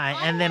last time.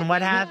 And then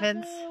what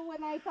happens?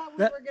 When I thought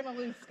we were going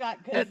to lose Scott,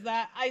 because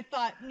I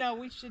thought, no,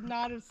 we should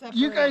not have separated.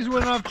 You guys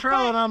went off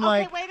trail, and I'm Okay,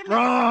 like, wait a minute.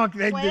 wrong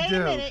thing Wait to a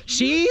do. minute.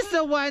 She's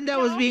the one that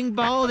was being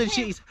bold, and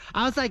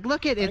I was like,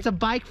 look it's a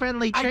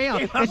bike-friendly trail.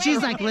 And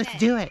she's like, let's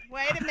do it.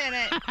 Wait a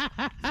minute.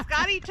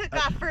 Scotty took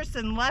off first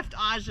and left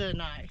Aja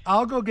and I.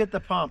 I'll go get the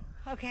pump.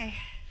 Okay.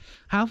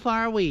 How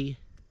far are we?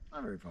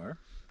 Not very far.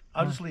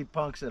 I'll just leave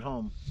Punks at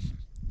home.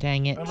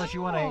 Dang it. Unless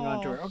you want to hang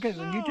on to her. Okay,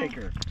 then you take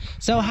her.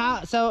 So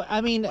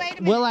I mean, Wait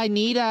a will I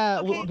need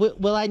a, Okay.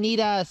 will I need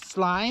a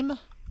slime?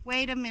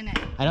 Wait a minute.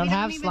 I don't We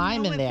have even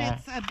slime know in if there.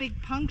 It's a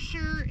big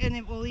puncture and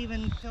it will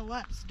even fill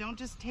up. So don't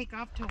just take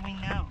off till we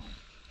know.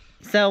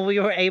 So we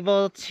were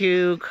able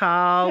to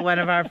call one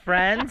of our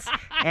friends,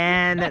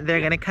 and they're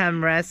gonna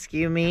come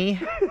rescue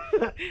me.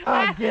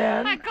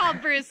 Again. I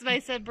called Bruce and I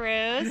said,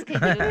 Bruce, can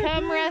you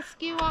come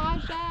rescue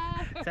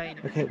Aja?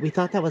 Okay, we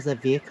thought that was a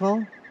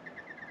vehicle.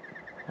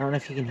 I don't know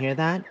if you can hear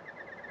that,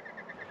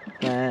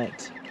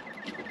 but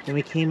then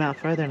we came out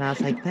further and I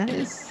was like, that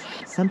is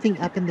something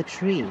up in the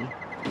tree.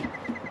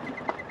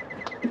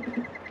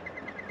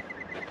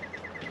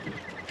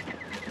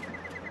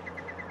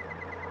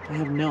 I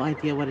have no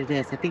idea what it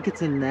is. I think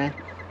it's in the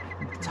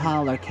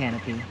taller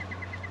canopy.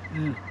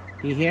 Mm.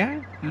 You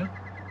hear? Yeah.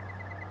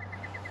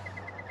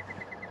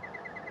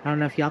 I don't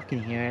know if y'all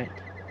can hear it.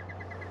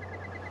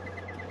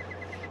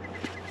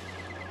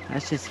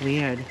 That's just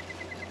weird.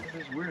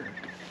 It is weird.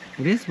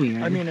 It is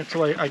weird. I mean, it's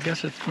like, I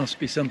guess it must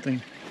be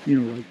something, you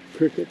know, like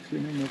crickets, you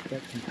know, like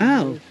that.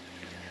 Oh.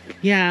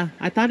 Yeah,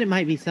 I thought it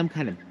might be some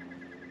kind of...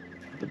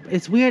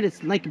 It's weird,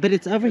 it's like, but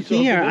it's over It's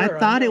here. over there, I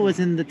thought I it know. was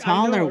in the I know,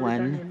 taller every time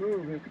one. you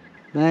move it-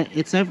 But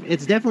it's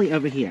definitely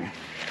over here.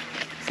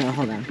 So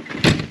hold on.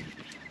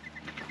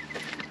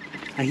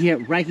 I hear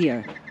it right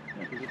here. Yeah,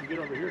 because if you get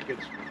over here, it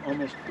gets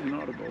almost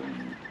inaudible.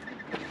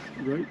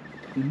 Right?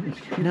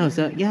 No,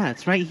 so yeah,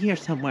 it's right here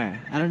somewhere.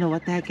 I don't know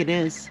what the heck it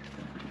is.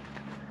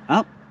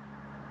 Oh.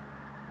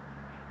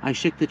 I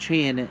shook the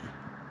tree and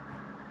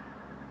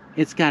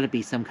it's got to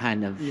be some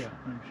kind of Yeah,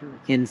 I'm sure.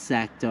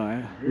 insect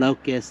or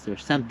locust or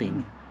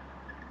something.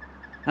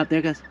 Oh, there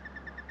it goes.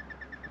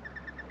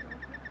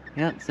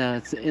 Yep,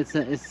 so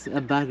it's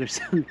a bug or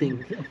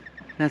something.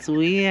 That's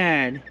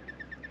weird.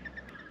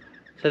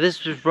 So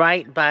this was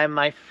right by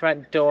my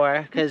front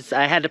door because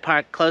I had to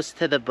park close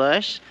to the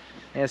bush.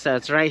 And so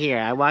it's right here.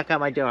 I walk out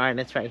my door and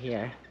it's right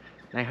here.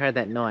 And I heard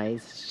that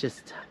noise. It's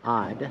just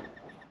odd.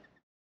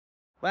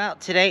 Well,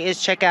 today is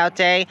checkout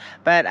day,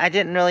 but I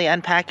didn't really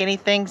unpack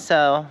anything,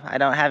 so I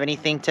don't have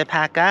anything to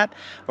pack up.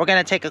 We're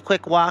gonna take a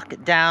quick walk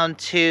down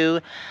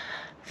to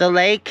the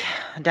lake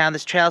down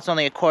this trail. It's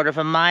only a quarter of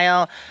a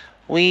mile.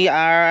 We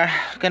are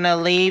gonna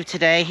leave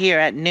today here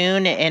at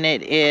noon, and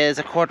it is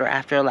a quarter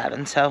after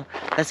 11, so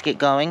let's get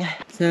going.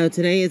 So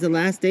today is the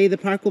last day the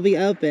park will be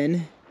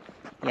open.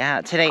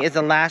 Yeah, today is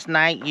the last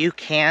night you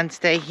can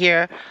stay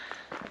here.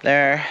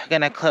 They're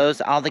gonna close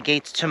all the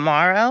gates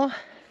tomorrow,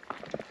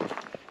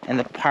 and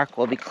the park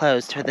will be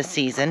closed for the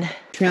season.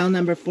 Trail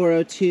number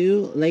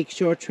 402,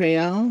 Lakeshore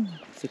Trail.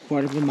 It's a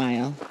quarter of a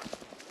mile.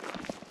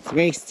 It's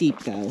very steep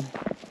though.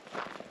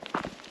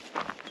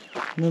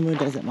 Moo-moo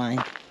doesn't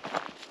mind.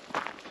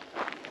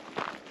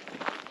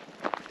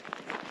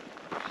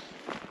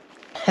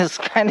 It's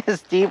kind of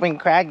steep and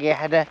craggy. I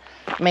had to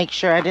make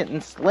sure I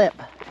didn't slip.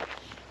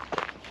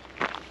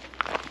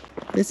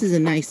 This is a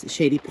nice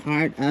shady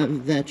part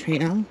of the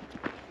trail.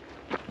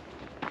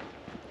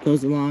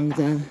 Goes along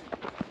the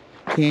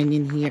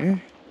canyon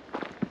here.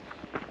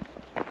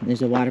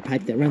 There's a water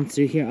pipe that runs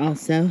through here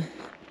also.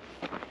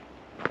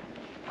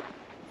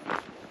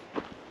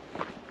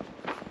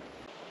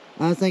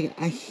 I was like,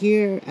 I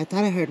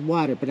thought I heard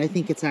water, but I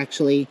think it's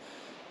actually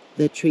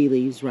the tree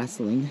leaves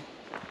rustling.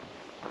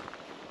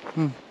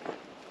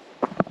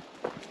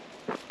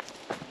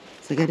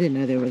 It's like I didn't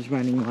know there was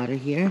running water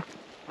here.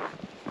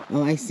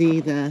 Oh, I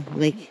see the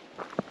lake.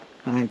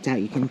 Oh, I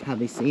doubt you can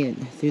probably see it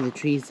through the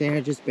trees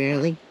there, just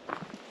barely.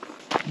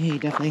 You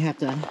definitely have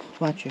to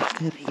watch your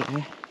step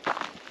here.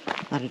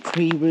 A lot of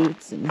tree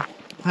roots and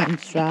pine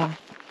straw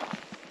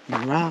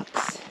and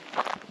rocks.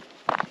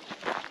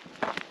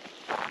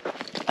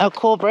 Oh,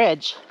 cool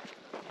bridge.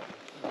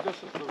 This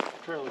is the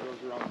trail that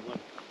goes around the lake.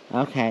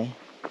 Okay.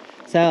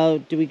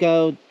 So, do we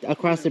go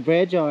across the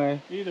bridge or?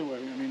 Either way,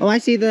 I mean. Oh, I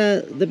see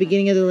the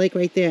beginning of the lake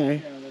right there.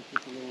 Yeah, that's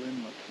just a little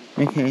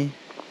inlet. Okay.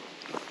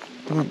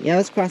 Come on. Yeah,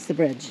 let's cross the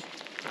bridge.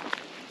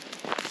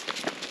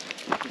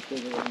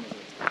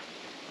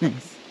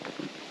 Nice.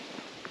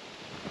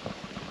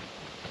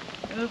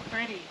 Oh,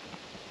 pretty.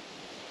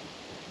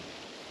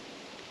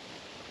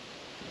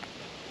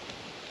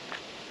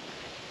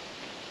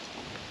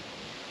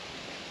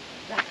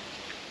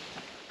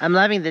 I'm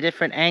loving the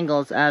different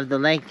angles of the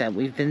lake that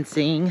we've been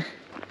seeing.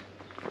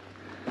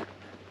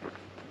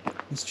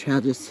 This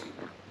trail just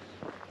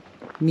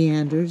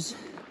meanders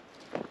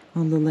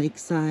on the lake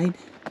side.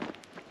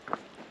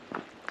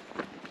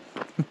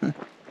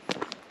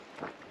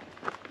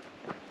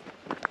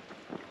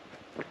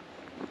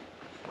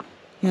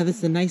 Yeah, this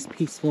is a nice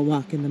peaceful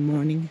walk in the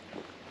morning.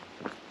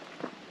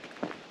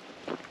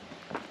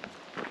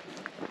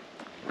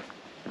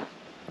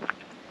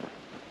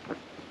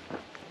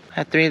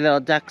 Have 3 little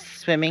ducks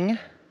swimming.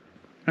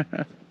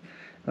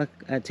 Look,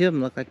 2 of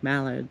them look like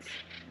mallards.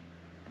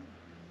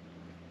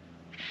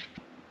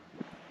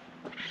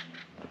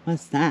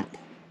 What's that?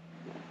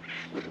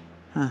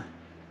 Huh.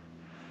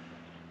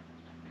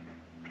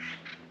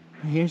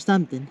 I hear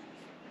something.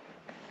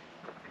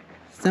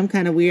 Some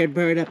kind of weird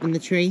bird up in the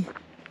tree.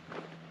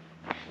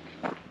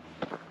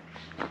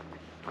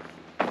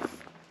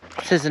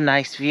 This is a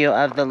nice view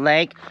of the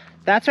lake.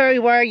 That's where we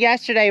were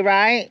yesterday,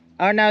 right?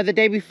 Or no, the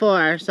day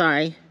before,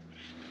 sorry.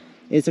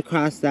 It's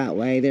across that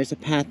way. There's a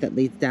path that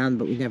leads down,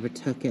 but we never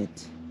took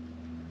it.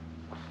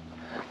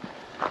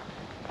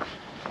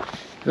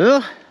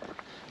 Ooh,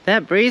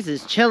 that breeze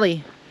is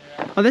chilly.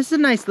 Oh, this is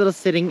a nice little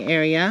sitting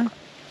area.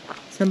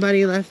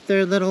 Somebody left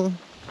their little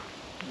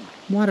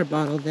water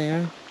bottle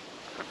there.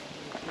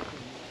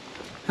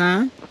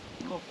 Huh?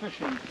 Little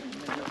fishing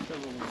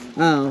thing.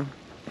 Oh,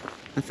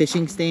 a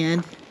fishing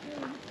stand.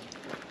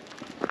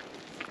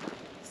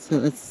 So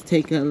let's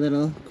take a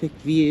little quick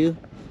view.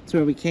 That's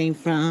where we came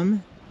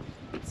from.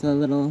 It's a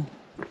little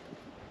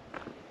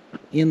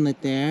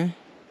inlet there.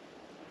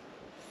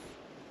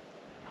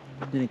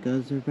 Then it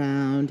goes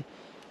around.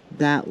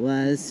 That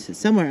was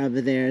somewhere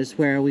over there is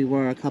where we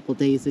were a couple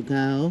days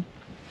ago.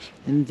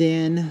 And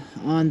then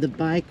on the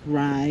bike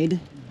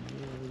ride,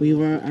 we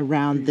were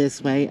around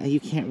this way. You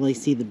can't really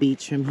see the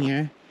beach from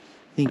here.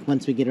 I think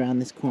once we get around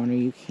this corner,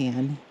 you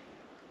can.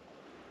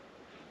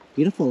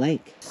 Beautiful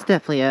lake. It's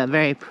definitely a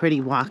very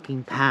pretty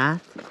walking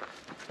path.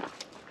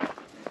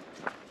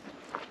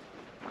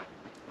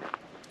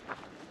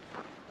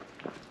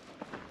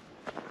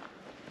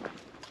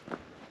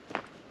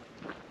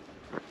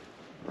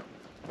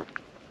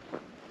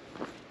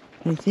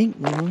 What do you think,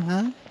 Moo,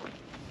 huh?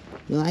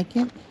 You like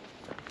it?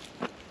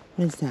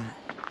 What is that?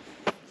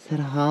 Is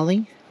that a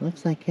holly?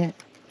 Looks like it.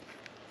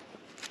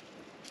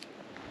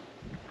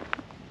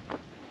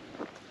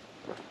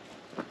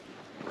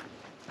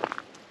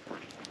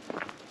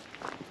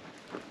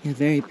 Yeah,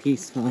 very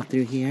peaceful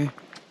through here.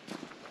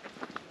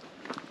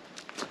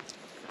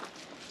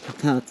 You can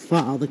tell it's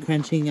fall, the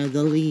crunching of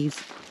the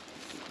leaves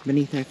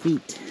beneath our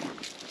feet.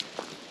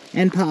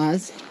 And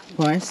paws, of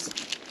course.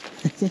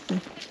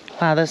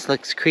 Wow, this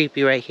looks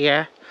creepy right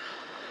here.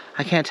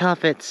 I can't tell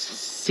if it's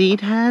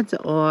seed heads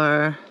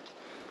or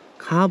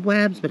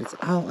cobwebs, but it's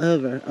all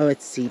over. Oh,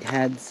 it's seed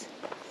heads.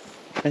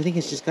 I think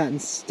it's just gotten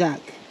stuck.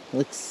 It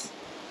looks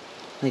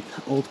like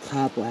old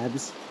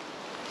cobwebs.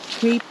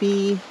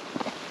 Creepy.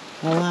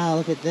 Oh wow,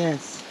 look at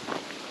this.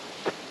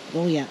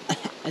 Oh yeah.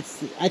 I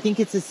think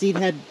it's the seed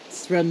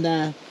heads from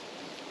the,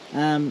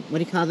 what do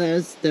you call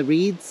those? The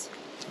reeds?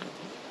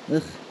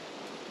 Ugh.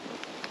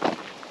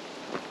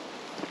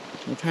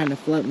 I'm trying to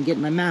float and get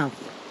in my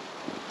mouth.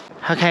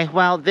 Okay,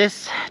 well,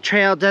 this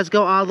trail does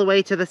go all the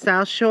way to the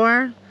South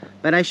Shore,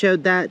 but I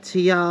showed that to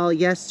y'all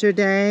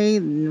yesterday.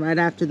 And right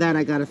after that,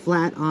 I got a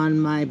flat on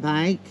my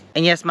bike.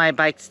 And yes, my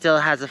bike still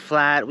has a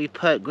flat. We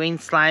put green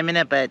slime in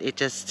it, but it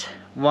just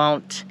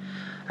won't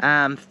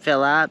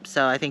fill up.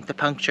 So I think the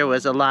puncture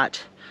was a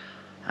lot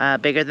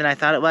bigger than I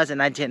thought it was,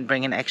 and I didn't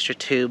bring an extra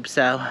tube,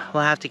 so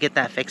we'll have to get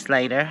that fixed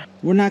later.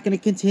 We're not going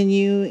to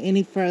continue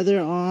any further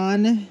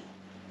on.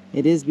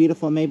 It is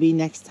beautiful, maybe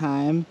next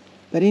time.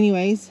 But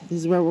anyways, this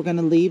is where we're going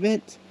to leave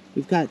it.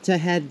 We've got to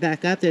head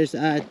back up. There's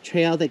a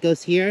trail that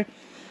goes here,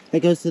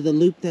 that goes to the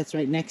loop that's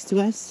right next to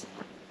us.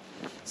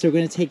 So we're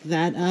going to take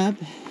that up.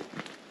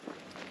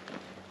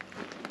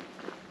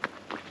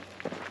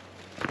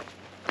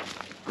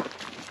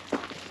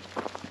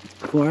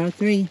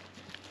 $403.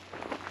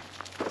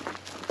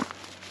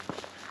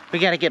 We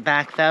got to get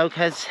back though,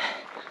 because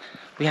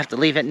we have to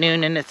leave at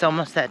noon and it's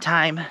almost that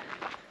time.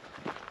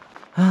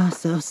 Oh,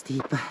 so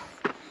steep.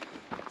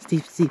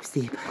 Steep, steep,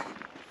 steep.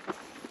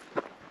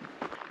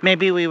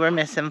 Maybe we were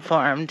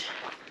misinformed.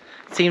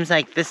 Seems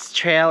like this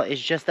trail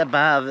is just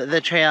above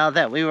the trail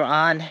that we were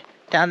on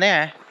down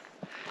there.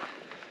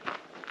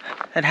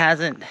 It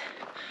hasn't,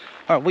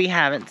 or we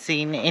haven't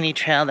seen any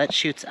trail that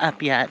shoots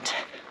up yet.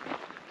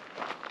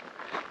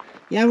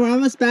 Yeah, we're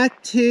almost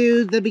back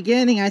to the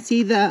beginning. I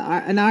see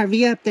an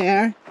RV up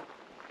there.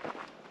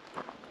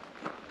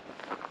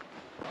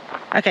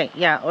 Okay,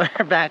 yeah,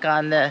 we're back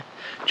on the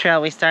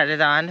trail we started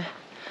on.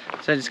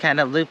 So I just kind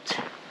of looped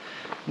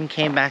and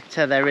came back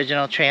to the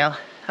original trail.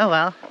 Oh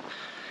well.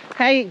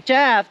 Hey,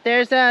 Jeff,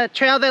 there's a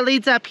trail that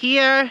leads up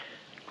here.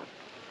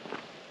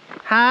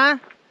 Huh?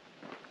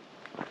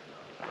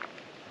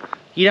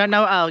 You don't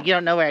know? Oh, you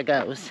don't know where it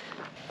goes.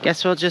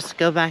 Guess we'll just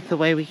go back the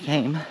way we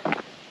came.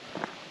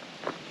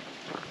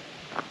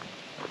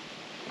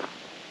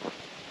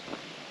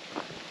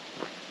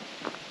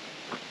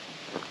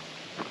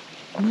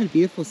 Isn't that a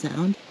beautiful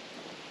sound?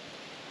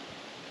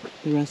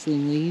 The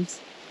rustling leaves.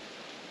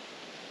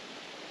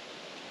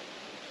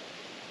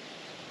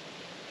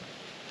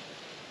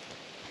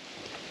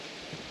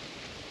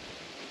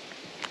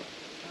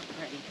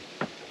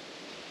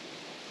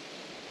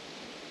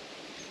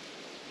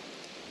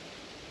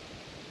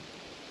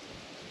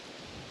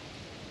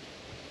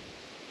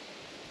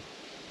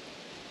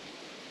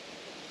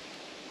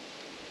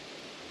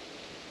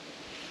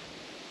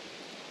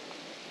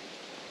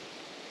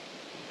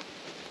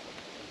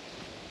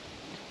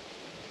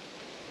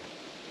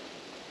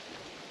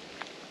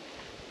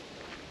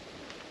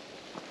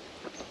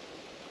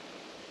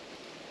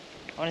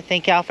 I want to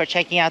thank y'all for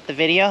checking out the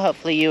video.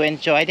 Hopefully you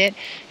enjoyed it.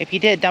 If you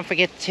did, don't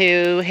forget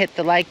to hit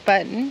the like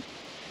button.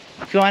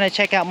 If you want to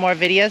check out more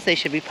videos, they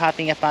should be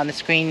popping up on the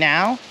screen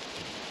now.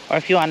 Or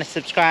if you want to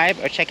subscribe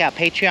or check out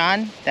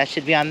Patreon, that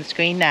should be on the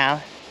screen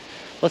now.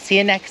 We'll see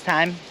you next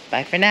time.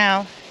 Bye for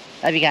now.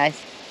 Love you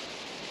guys.